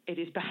 It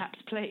is perhaps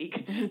plague.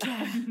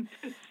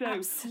 So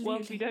Absolutely.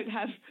 Whilst we don't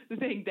have the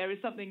thing, there is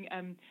something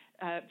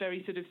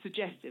very sort of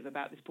suggestive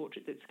about this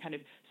portrait that's kind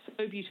of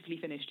so beautifully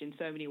finished in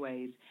so many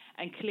ways,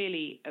 and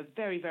clearly a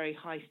very, very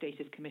high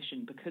status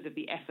commission because of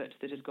the effort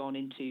that has gone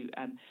into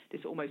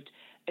this almost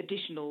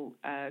additional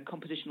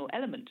compositional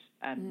element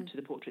to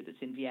the portrait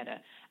that's in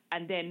Vienna.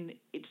 And then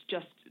it's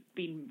just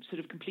been sort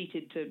of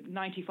completed to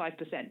 95%,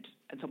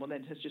 and someone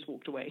then has just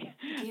walked away.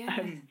 Yeah.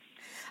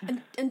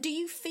 And do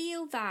you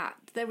feel that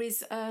there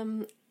is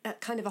a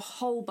kind of a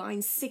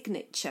Holbein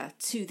signature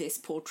to this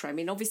portrait? I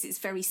mean, obviously it's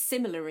very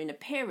similar in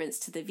appearance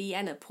to the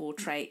Vienna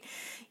portrait.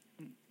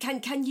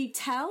 Can you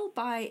tell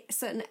by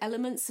certain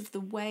elements of the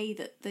way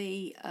that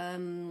the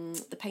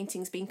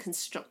painting's been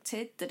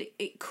constructed that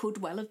it could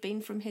well have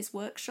been from his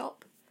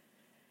workshop?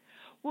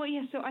 Well,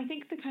 yes. So I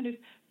think the kind of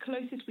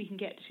closest we can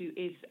get to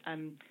is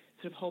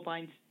sort of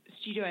Holbein's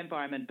studio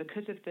environment,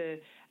 because of the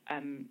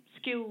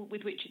skill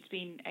with which it's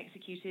been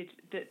executed,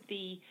 that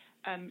the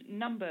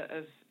number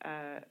of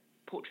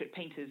portrait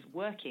painters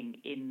working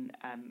in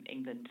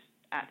England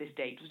at this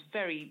date was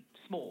very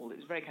small. It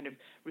was a very kind of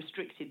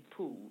restricted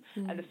pool.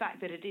 And the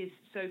fact that it is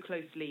so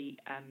closely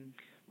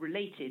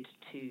related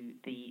to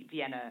the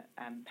Vienna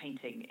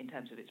painting in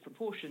terms of its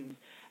proportions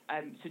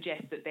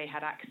suggests that they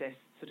had access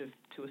sort of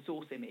to a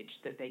source image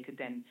that they could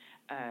then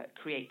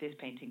create this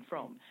painting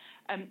from.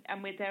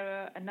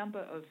 There are a number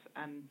of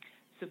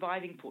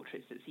surviving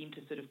portraits that seem to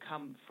sort of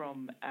come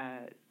from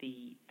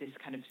this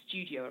kind of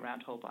studio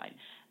around Holbein.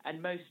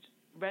 And most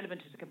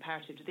relevant as a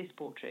comparative to this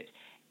portrait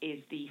is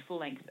the full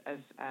length of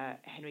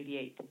Henry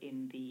VIII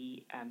in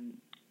the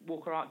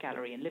Walker Art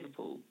Gallery in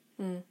Liverpool,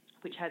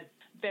 which has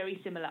very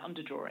similar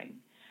underdrawing.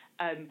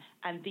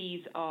 And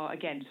these are,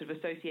 again, sort of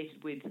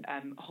associated with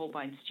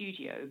Holbein's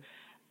studio.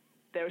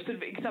 There are sort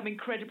of some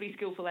incredibly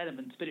skillful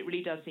elements, but it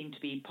really does seem to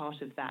be part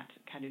of that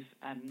kind of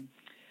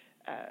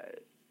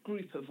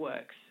group of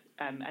works.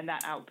 And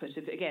that output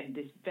of, again,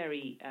 this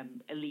very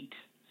elite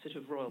sort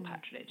of royal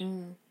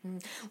patronage.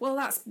 Well,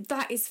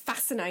 that is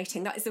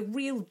fascinating. That is a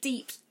real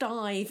deep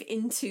dive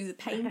into the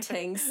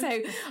painting.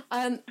 So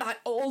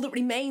all that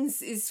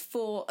remains is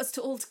for us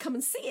to all to come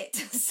and see it.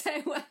 So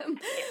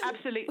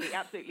absolutely.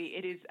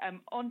 It is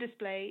on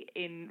display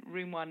in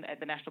Room 1 at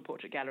the National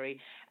Portrait Gallery,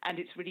 and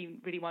it's really,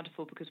 really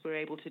wonderful because we're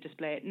able to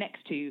display it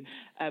next to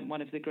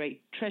one of the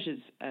great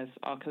treasures of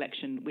our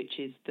collection, which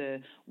is the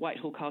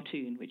Whitehall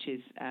cartoon, which is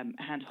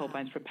Hans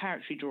Holbein's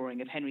preparatory drawing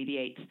of Henry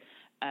VIII,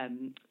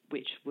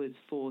 which was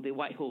for the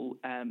Whitehall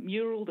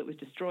mural that was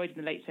destroyed in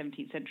the late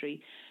 17th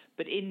century.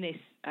 But in this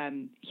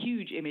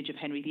huge image of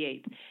Henry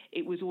VIII,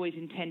 it was always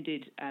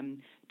intended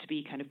to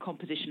be kind of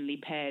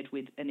compositionally paired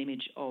with an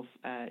image of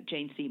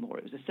Jane Seymour.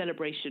 It was a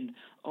celebration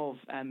of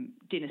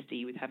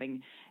dynasty, with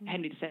having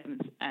Henry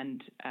VII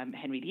and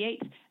Henry VIII,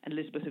 and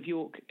Elizabeth of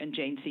York and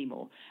Jane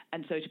Seymour.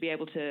 And so to be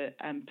able to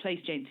place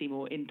Jane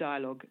Seymour in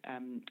dialogue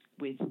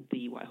with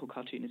the Whitehall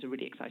cartoon is a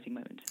really exciting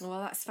moment. Well,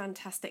 that's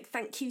fantastic.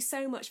 Thank you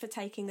so much for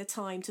taking the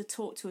time to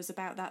talk to us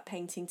about that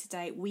painting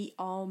today. We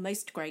are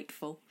most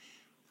grateful.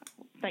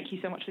 Thank you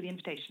so much for the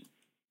invitation.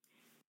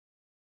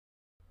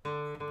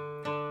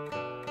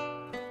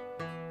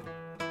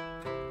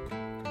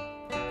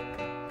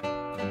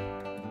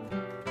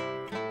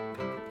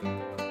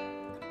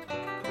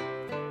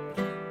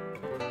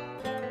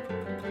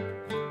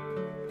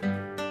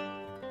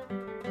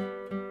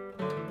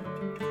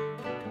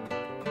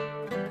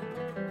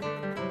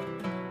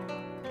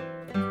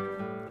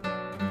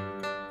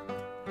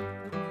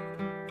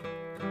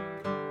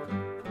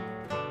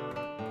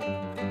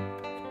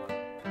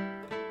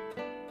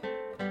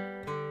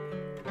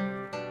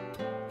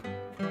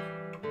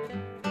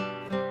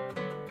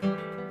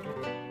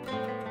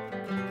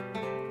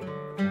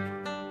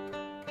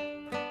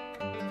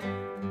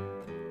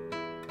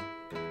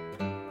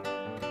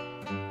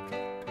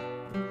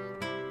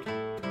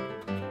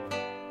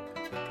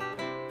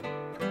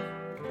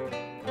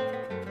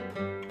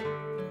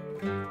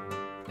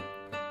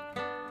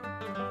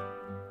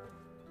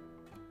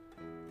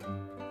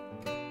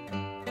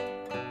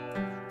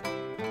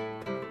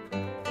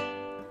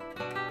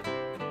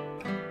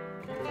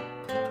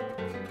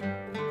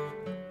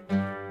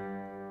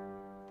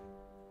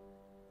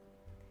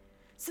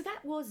 So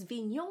that was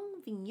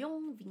Vignon,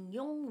 Vignon,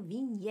 Vignon,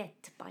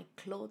 Vignette by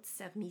Claude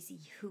Sermisi,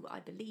 who I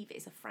believe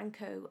is a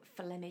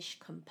Franco-Flemish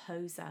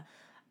composer.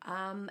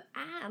 And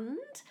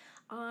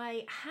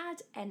I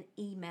had an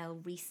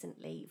email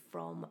recently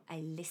from a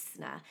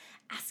listener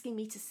asking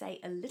me to say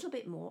a little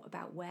bit more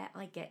about where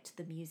I get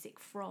the music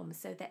from.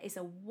 So there is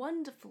a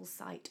wonderful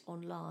site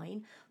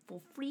online for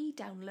free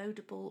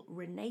downloadable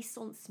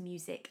Renaissance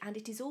music, and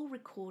it is all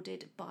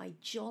recorded by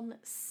John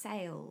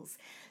Sayles.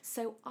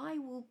 So I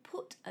will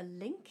put a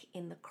link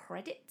in the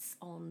credits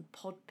on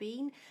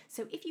Podbean.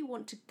 So if you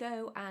want to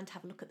go and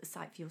have a look at the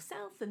site for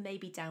yourself and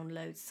maybe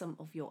download some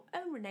of your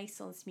own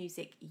Renaissance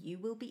music, you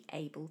will be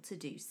able to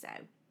do so.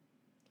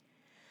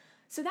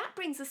 So that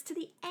brings us to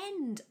the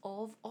end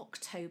of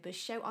October's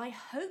show. I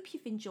hope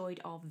you've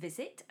enjoyed our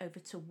visit over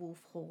to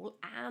Wolfhall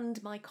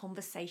and my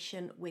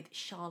conversation with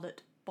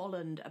Charlotte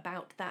Bolland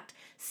about that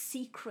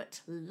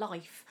secret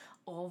life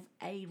of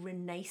a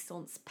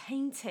Renaissance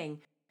painting.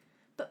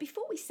 But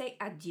before we say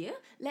adieu,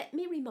 let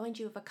me remind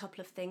you of a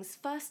couple of things.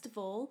 First of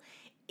all,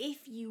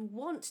 if you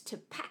want to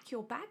pack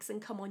your bags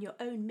and come on your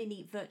own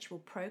mini virtual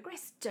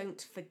progress,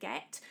 don't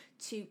forget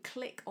to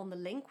click on the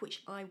link,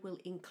 which I will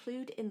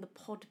include in the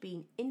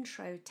Podbean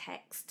intro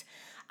text.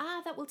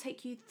 That will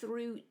take you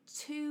through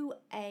to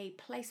a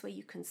place where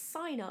you can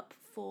sign up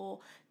for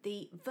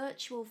the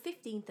virtual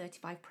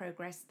 1535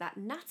 progress that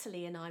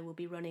Natalie and I will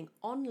be running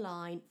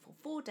online for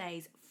 4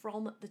 days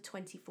from the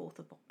 24th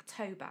of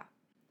October.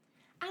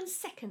 And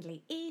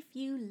secondly, if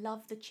you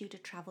love the Tudor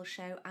Travel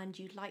Show and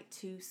you'd like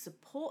to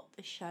support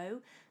the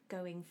show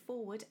going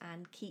forward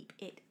and keep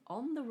it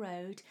on the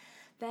road,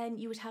 then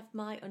you would have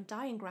my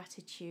undying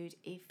gratitude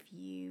if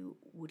you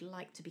would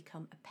like to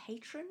become a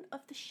patron of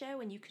the show,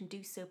 and you can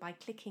do so by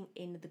clicking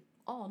in the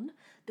on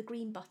the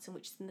green button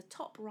which is in the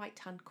top right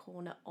hand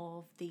corner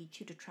of the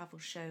Tudor Travel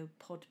Show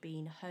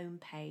Podbean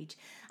homepage.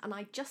 And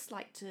I'd just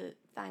like to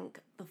thank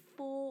the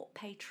 4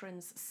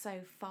 patrons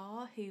so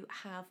far who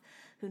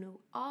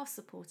are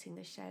supporting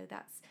the show.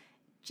 That's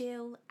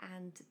Jill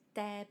and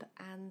Deb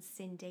and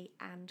Cindy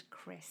and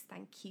Chris.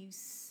 Thank you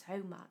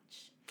so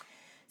much.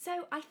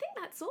 So I think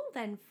that's all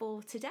then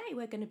for today.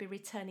 We're going to be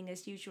returning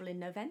as usual in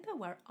November,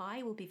 where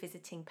I will be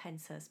visiting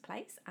Penshurst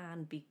Place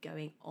and be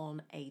going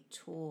on a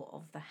tour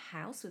of the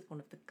house with one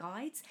of the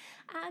guides.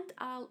 And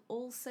I'll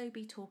also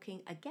be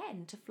talking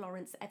again to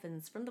Florence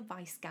Evans from the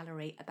Vice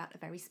Gallery about a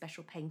very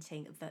special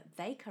painting that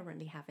they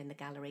currently have in the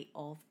gallery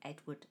of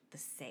Edward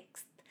VI.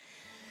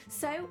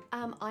 So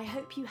I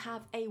hope you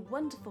have a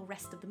wonderful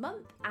rest of the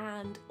month,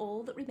 and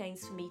all that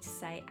remains for me to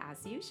say,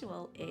 as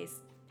usual, is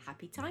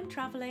happy time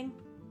travelling.